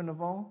greatest servant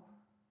of all?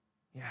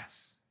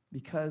 Yes,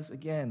 because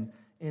again,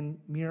 in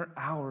mere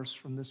hours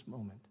from this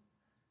moment,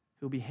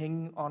 he'll be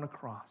hanging on a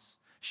cross,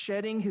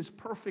 shedding his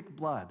perfect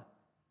blood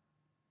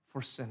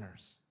for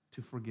sinners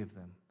to forgive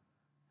them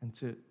and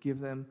to give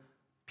them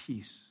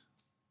peace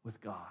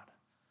with God.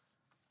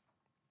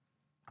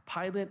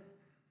 Pilate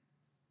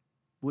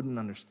wouldn't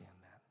understand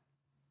that.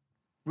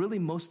 Really,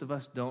 most of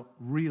us don't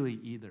really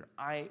either.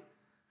 I've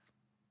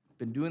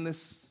been doing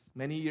this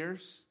many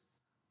years,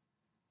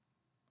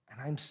 and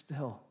I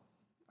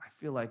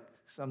feel like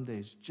some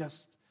days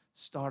just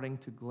starting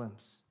to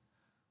glimpse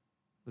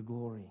the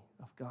glory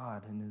of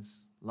God and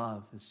his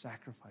love, his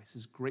sacrifice,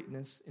 his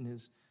greatness and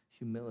his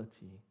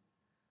humility.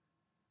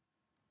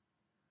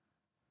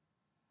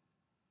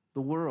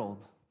 The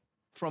world,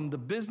 from the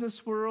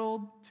business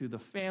world to the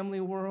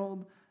family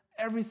world,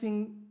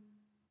 everything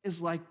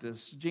is like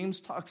this.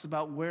 James talks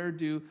about where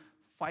do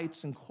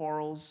fights and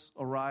quarrels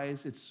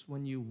arise. It's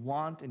when you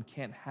want and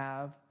can't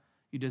have.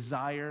 You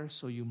desire,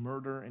 so you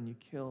murder and you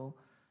kill.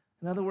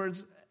 In other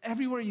words,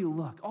 everywhere you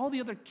look, all the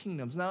other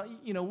kingdoms. Now,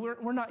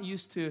 we're not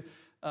used to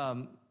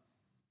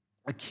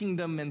a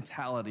kingdom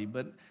mentality,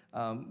 but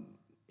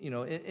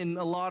in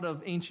a lot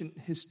of ancient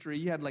history,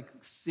 you had like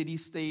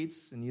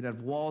city-states, and you'd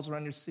have walls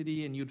around your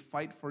city, and you'd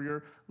fight for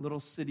your little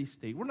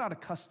city-state. We're not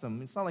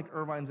accustomed. It's not like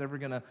Irvine's ever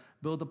going to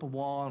build up a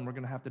wall, and we're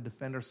going to have to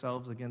defend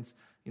ourselves against,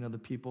 the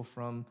people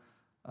from,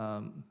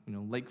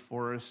 Lake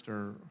Forest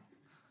or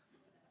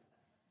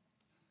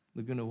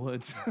Laguna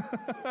Woods.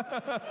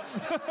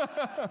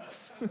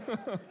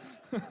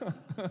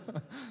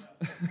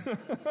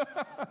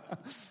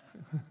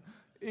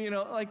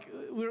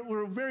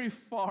 We're very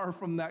far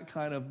from that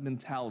kind of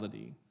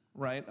mentality,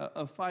 right,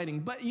 of fighting.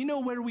 But you know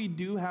where we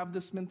do have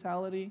this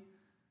mentality?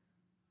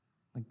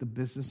 Like the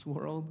business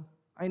world.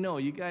 I know,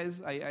 you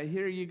guys, I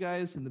hear you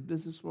guys in the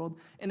business world,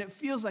 and it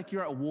feels like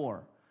you're at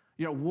war.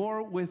 You're at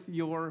war with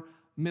your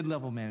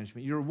mid-level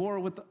management. You're at war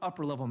with the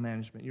upper-level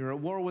management. You're at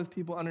war with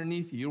people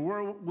underneath you. You're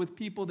at war with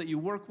people that you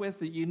work with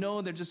that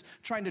they're just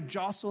trying to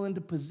jostle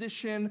into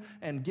position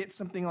and get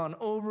something on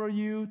over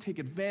you, take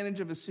advantage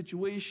of a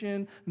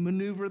situation,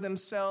 maneuver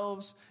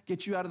themselves,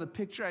 get you out of the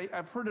picture.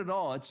 I've heard it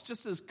all. It's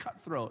just as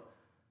cutthroat.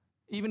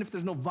 Even if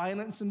there's no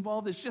violence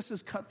involved, it's just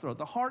as cutthroat.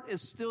 The heart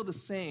is still the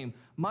same.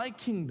 My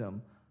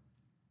kingdom,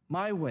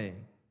 my way,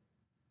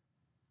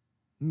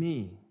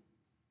 me.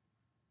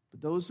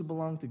 But those who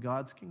belong to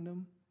God's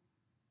kingdom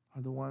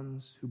are the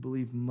ones who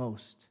believe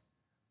most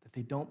that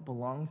they don't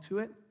belong to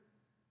it,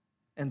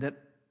 and that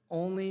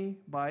only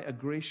by a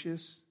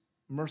gracious,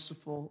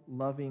 merciful,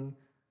 loving,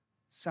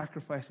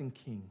 sacrificing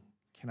king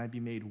can I be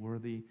made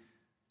worthy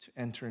to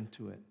enter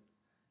into it.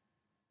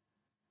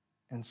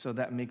 And so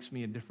that makes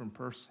me a different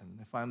person.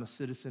 If I'm a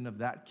citizen of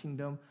that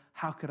kingdom,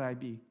 how could I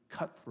be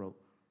cutthroat,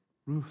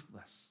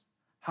 ruthless?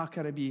 How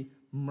could I be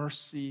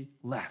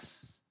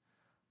merciless?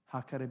 How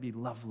could I be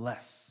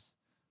loveless?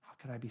 How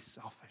could I be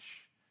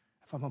selfish?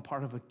 If I'm a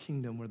part of a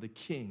kingdom where the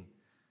king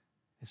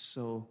is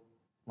so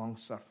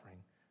long-suffering,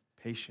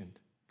 patient,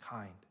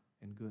 kind,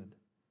 and good.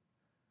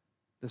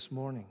 This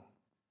morning,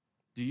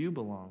 do you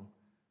belong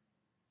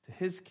to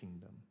his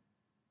kingdom?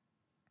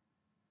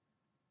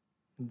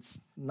 It's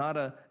not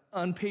an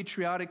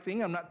unpatriotic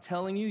thing. I'm not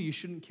telling you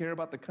shouldn't care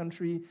about the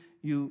country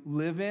you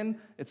live in.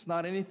 It's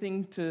not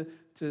anything to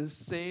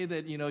say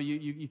that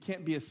you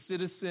can't be a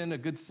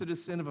good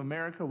citizen of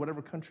America,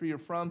 whatever country you're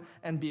from,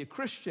 and be a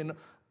Christian.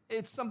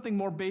 It's something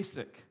more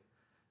basic.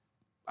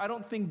 I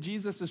don't think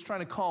Jesus is trying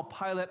to call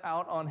Pilate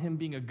out on him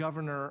being a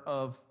governor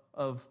of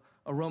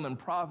a Roman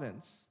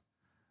province.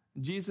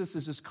 Jesus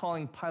is just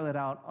calling Pilate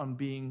out on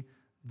being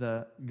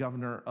the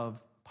governor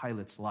of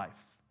Pilate's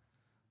life,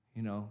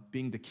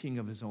 being the king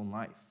of his own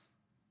life.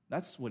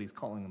 That's what he's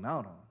calling him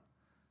out on.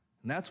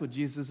 And that's what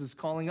Jesus is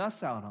calling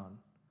us out on.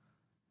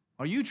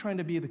 Are you trying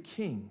to be the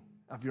king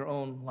of your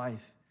own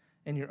life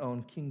and your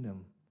own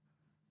kingdom?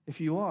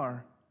 If you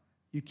are,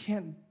 you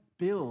can't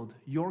build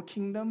your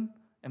kingdom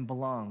and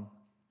belong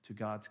to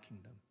God's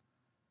kingdom.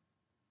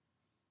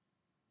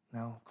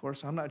 Now, of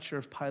course, I'm not sure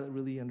if Pilate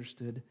really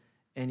understood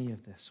any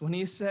of this. When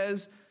he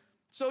says,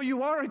 "So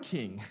you are a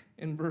king,"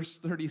 in verse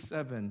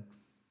 37,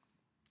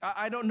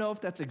 I don't know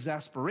if that's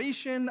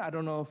exasperation. I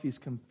don't know if he's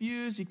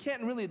confused. You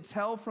can't really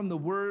tell from the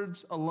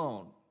words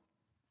alone.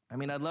 I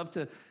mean, I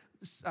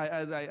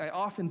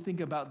often think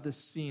about this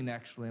scene,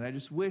 actually, and I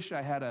just wish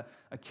I had a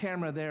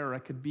camera there, or I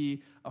could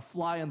be a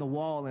fly on the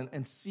wall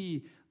and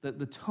see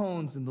the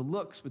tones and the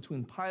looks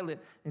between Pilate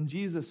and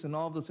Jesus and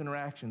all of those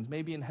interactions.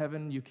 Maybe in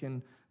heaven you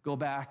can go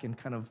back and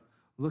kind of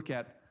look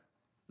at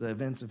the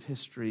events of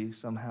history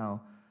somehow.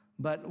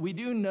 But we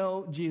do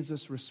know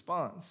Jesus'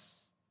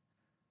 response.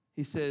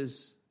 He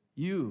says,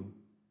 "You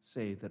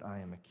say that I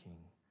am a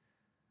king."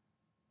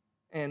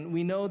 And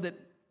we know that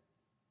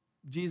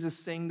Jesus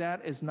saying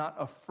that is not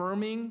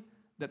affirming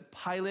that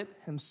Pilate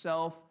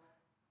himself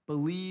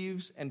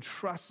believes and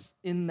trusts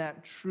in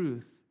that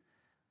truth.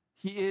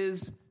 He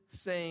is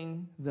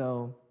saying,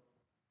 though,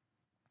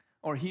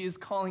 or he is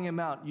calling him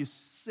out. You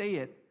say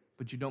it,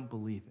 but you don't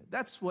believe it.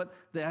 That's what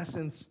the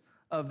essence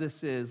of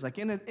this is. Like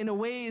in a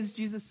way, is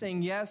Jesus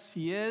saying, yes,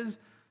 he is,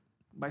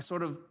 by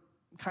sort of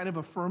kind of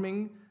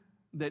affirming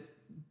that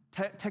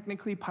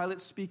technically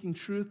Pilate's speaking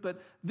truth.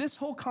 But this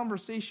whole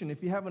conversation,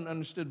 if you haven't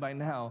understood by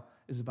now,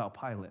 is about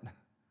Pilate.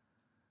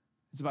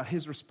 It's about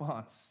his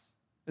response.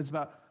 It's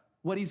about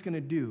what he's going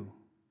to do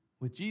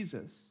with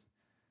Jesus.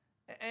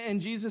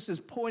 And Jesus is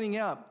pointing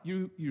out,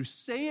 you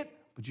say it,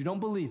 but you don't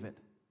believe it.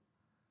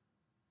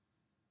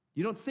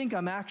 You don't think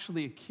I'm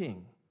actually a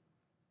king.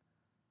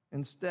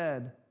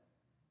 Instead,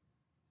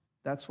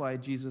 that's why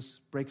Jesus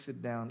breaks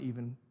it down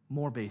even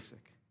more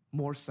basic,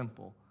 more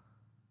simple.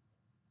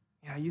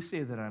 Yeah, you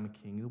say that I'm a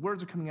king. The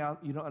words are coming out,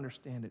 you don't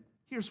understand it.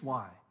 Here's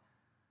why.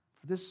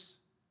 For this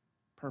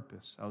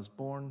purpose, I was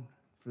born.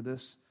 For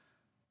this,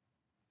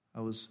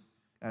 I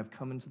have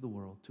come into the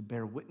world to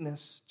bear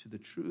witness to the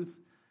truth.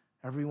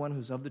 Everyone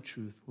who's of the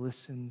truth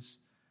listens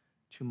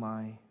to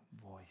my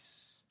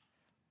voice.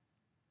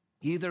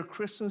 Either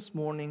Christmas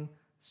morning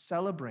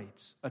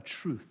celebrates a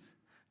truth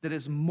that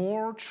is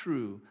more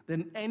true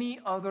than any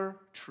other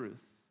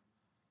truth,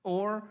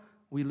 or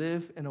we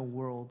live in a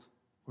world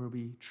where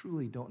we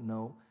truly don't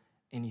know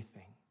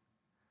anything.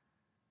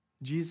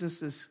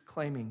 Jesus is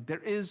claiming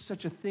there is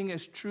such a thing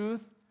as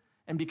truth,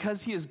 and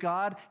because he is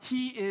God,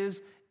 he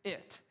is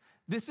it.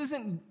 This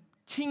isn't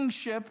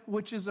kingship,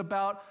 which is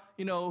about,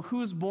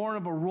 who's born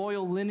of a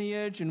royal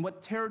lineage and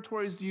what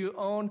territories do you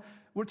own.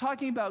 We're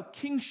talking about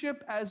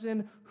kingship as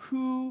in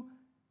who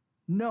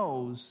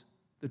knows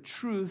the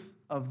truth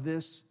of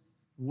this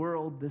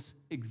world, this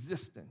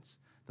existence.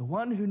 The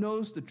one who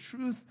knows the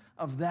truth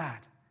of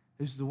that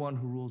is the one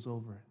who rules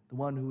over it, the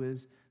one who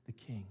is the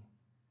king.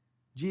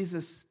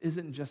 Jesus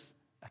isn't just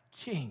a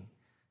king.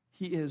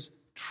 He is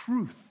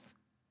truth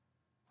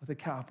with a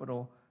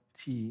capital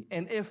T.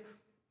 And if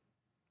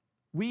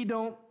we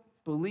don't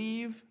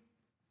believe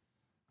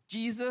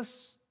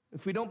Jesus,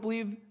 if we don't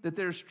believe that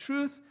there's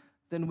truth,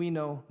 then we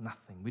know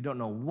nothing. We don't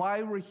know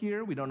why we're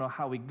here. We don't know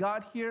how we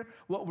got here,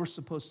 what we're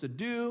supposed to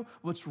do,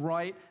 what's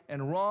right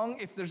and wrong.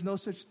 If there's no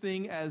such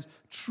thing as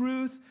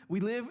truth,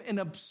 we live in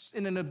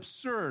an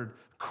absurd,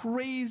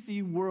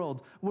 crazy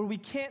world where we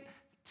can't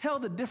tell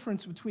the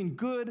difference between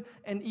good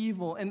and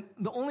evil, and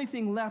the only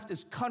thing left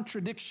is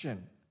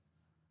contradiction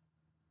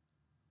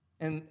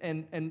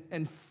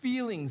and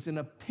feelings and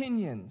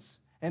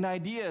opinions and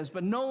ideas,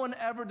 but no one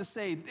ever to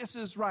say, this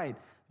is right,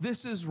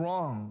 this is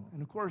wrong.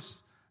 And of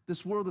course,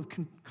 this world of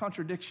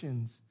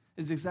contradictions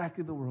is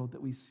exactly the world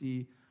that we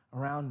see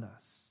around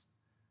us.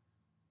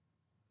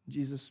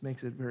 Jesus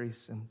makes it very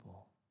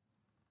simple.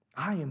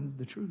 I am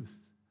the truth.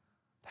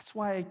 That's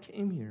why I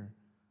came here.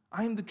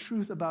 I am the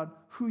truth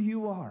about who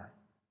you are.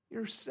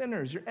 You're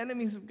sinners. You're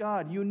enemies of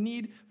God. You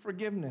need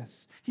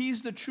forgiveness.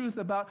 He's the truth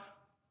about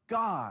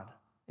God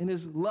and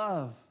his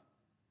love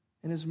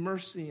and his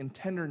mercy and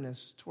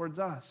tenderness towards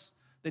us,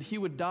 that he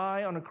would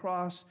die on a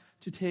cross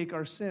to take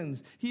our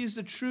sins. He is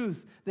the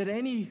truth that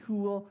any who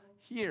will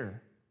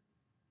hear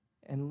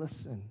and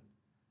listen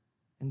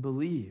and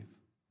believe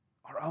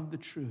are of the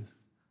truth,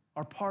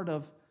 are part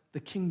of the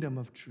kingdom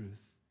of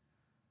truth.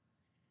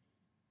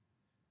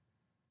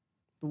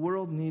 The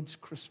world needs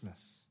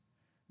Christmas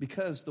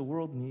because the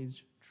world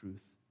needs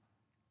truth.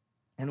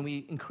 And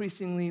we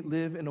increasingly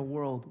live in a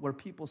world where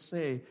people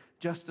say,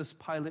 just as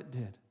Pilate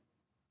did,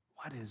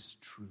 what is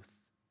truth?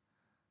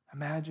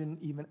 Imagine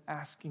even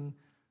asking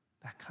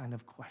that kind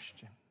of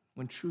question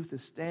when truth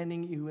is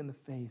standing you in the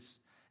face.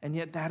 And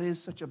yet that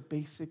is such a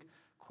basic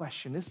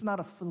question. This is not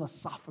a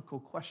philosophical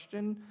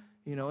question.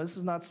 This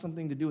is not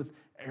something to do with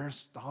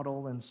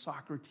Aristotle and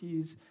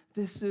Socrates.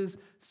 This is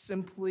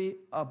simply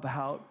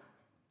about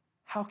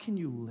how can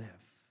you live?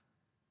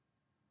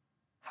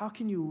 How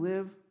can you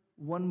live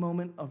one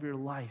moment of your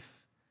life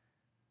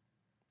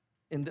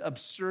in the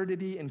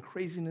absurdity and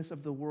craziness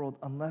of the world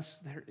unless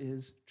there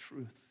is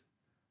truth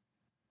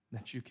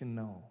that you can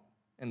know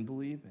and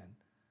believe in?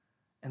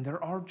 And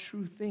there are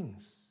true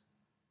things.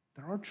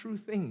 There are true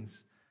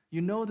things.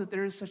 You know that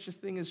there is such a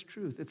thing as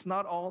truth. It's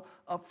not all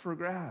up for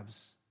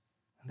grabs.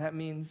 And that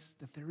means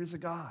that there is a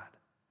God.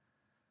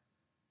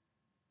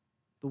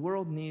 The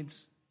world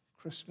needs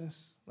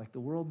Christmas like the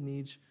world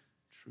needs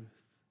truth.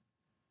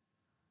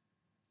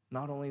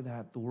 Not only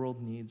that, the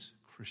world needs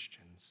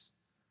Christians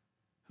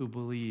who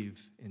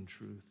believe in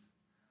truth.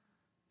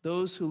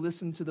 Those who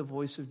listen to the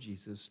voice of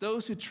Jesus,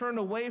 those who turn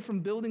away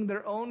from building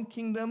their own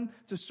kingdom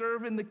to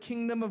serve in the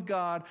kingdom of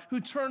God, who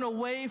turn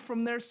away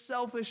from their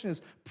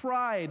selfishness,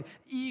 pride,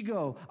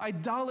 ego,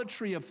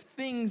 idolatry of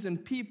things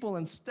and people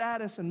and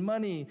status and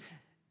money,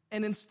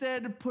 and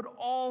instead put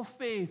all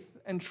faith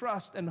and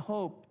trust and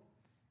hope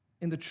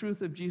in the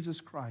truth of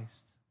Jesus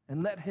Christ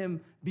and let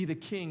him be the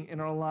king in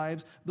our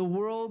lives. The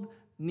world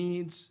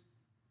needs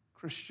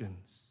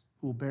Christians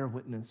who will bear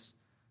witness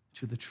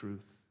to the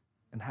truth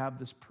and have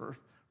this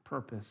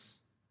purpose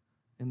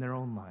in their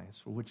own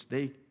lives for which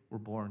they were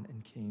born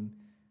and came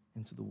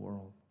into the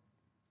world.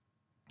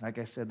 Like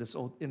I said, this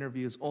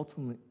interview is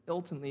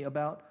ultimately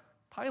about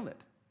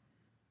Pilate.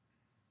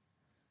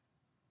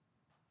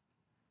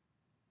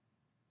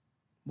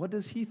 What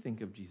does he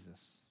think of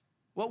Jesus?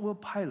 What will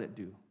Pilate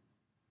do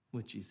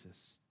with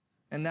Jesus?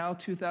 And now,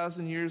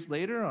 2,000 years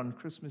later, on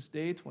Christmas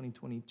Day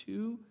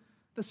 2022,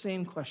 the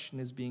same question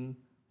is being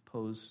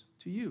posed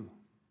to you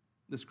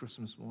this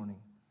Christmas morning.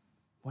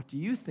 What do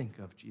you think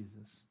of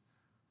Jesus?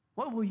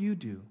 What will you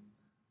do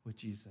with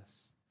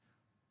Jesus?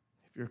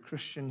 If you're a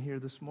Christian here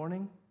this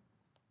morning,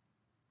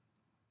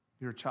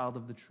 you're a child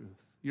of the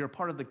truth. You're a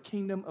part of the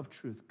kingdom of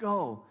truth.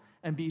 Go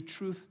and be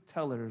truth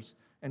tellers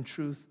and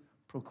truth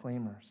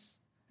proclaimers.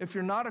 If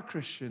you're not a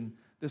Christian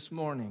this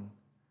morning,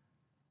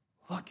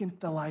 look into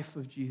the life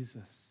of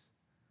Jesus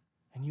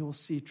and you will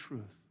see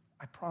truth.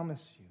 I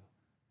promise you.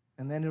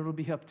 And then it'll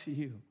be up to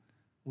you.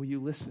 Will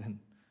you listen?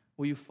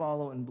 Will you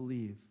follow and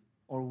believe?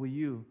 Or will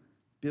you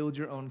build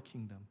your own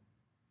kingdom?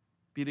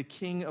 Be the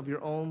king of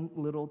your own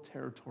little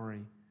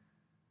territory.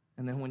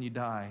 And then when you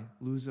die,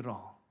 lose it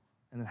all.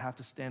 And then have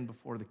to stand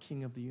before the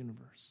king of the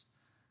universe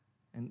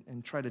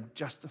and try to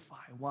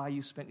justify why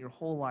you spent your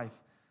whole life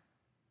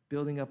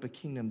building up a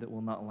kingdom that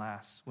will not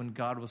last when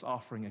God was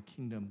offering a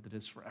kingdom that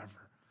is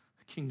forever,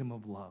 a kingdom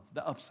of love,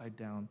 the upside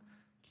down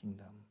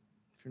kingdom.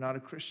 If you're not a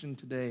Christian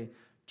today,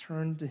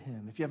 turn to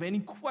him. If you have any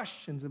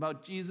questions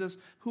about Jesus,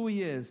 who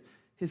he is,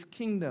 his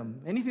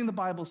kingdom, anything the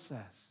Bible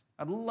says,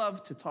 I'd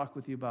love to talk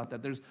with you about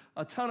that. There's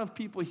a ton of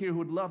people here who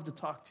would love to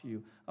talk to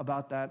you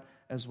about that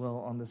as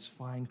well on this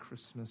fine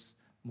Christmas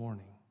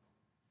morning.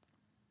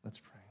 Let's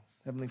pray.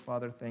 Heavenly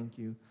Father, thank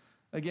you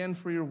again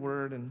for your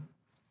word, and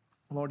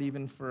Lord,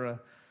 even for an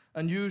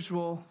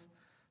unusual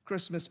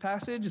Christmas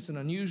passage. It's an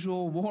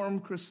unusual, warm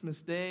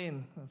Christmas day,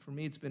 and for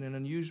me, it's been an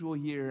unusual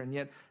year, and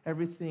yet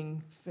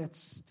everything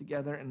fits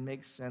together and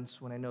makes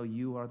sense when I know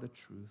you are the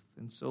truth.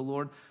 And so,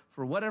 Lord,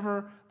 for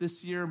whatever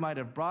this year might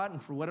have brought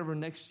and for whatever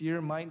next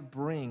year might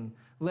bring,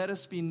 let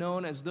us be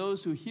known as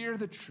those who hear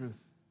the truth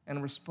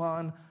and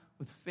respond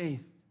with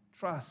faith,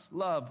 trust,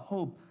 love,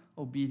 hope,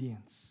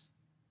 obedience.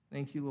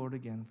 Thank you, Lord,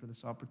 again for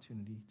this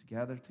opportunity to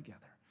gather together.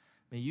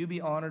 May you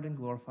be honored and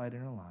glorified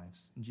in our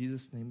lives. In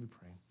Jesus' name we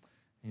pray.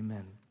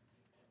 Amen.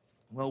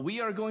 Well, we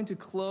are going to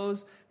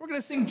close. We're going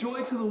to sing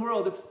Joy to the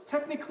World. It's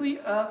technically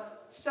a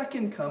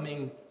second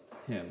coming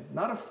hymn,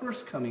 not a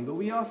first coming, but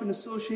we often associate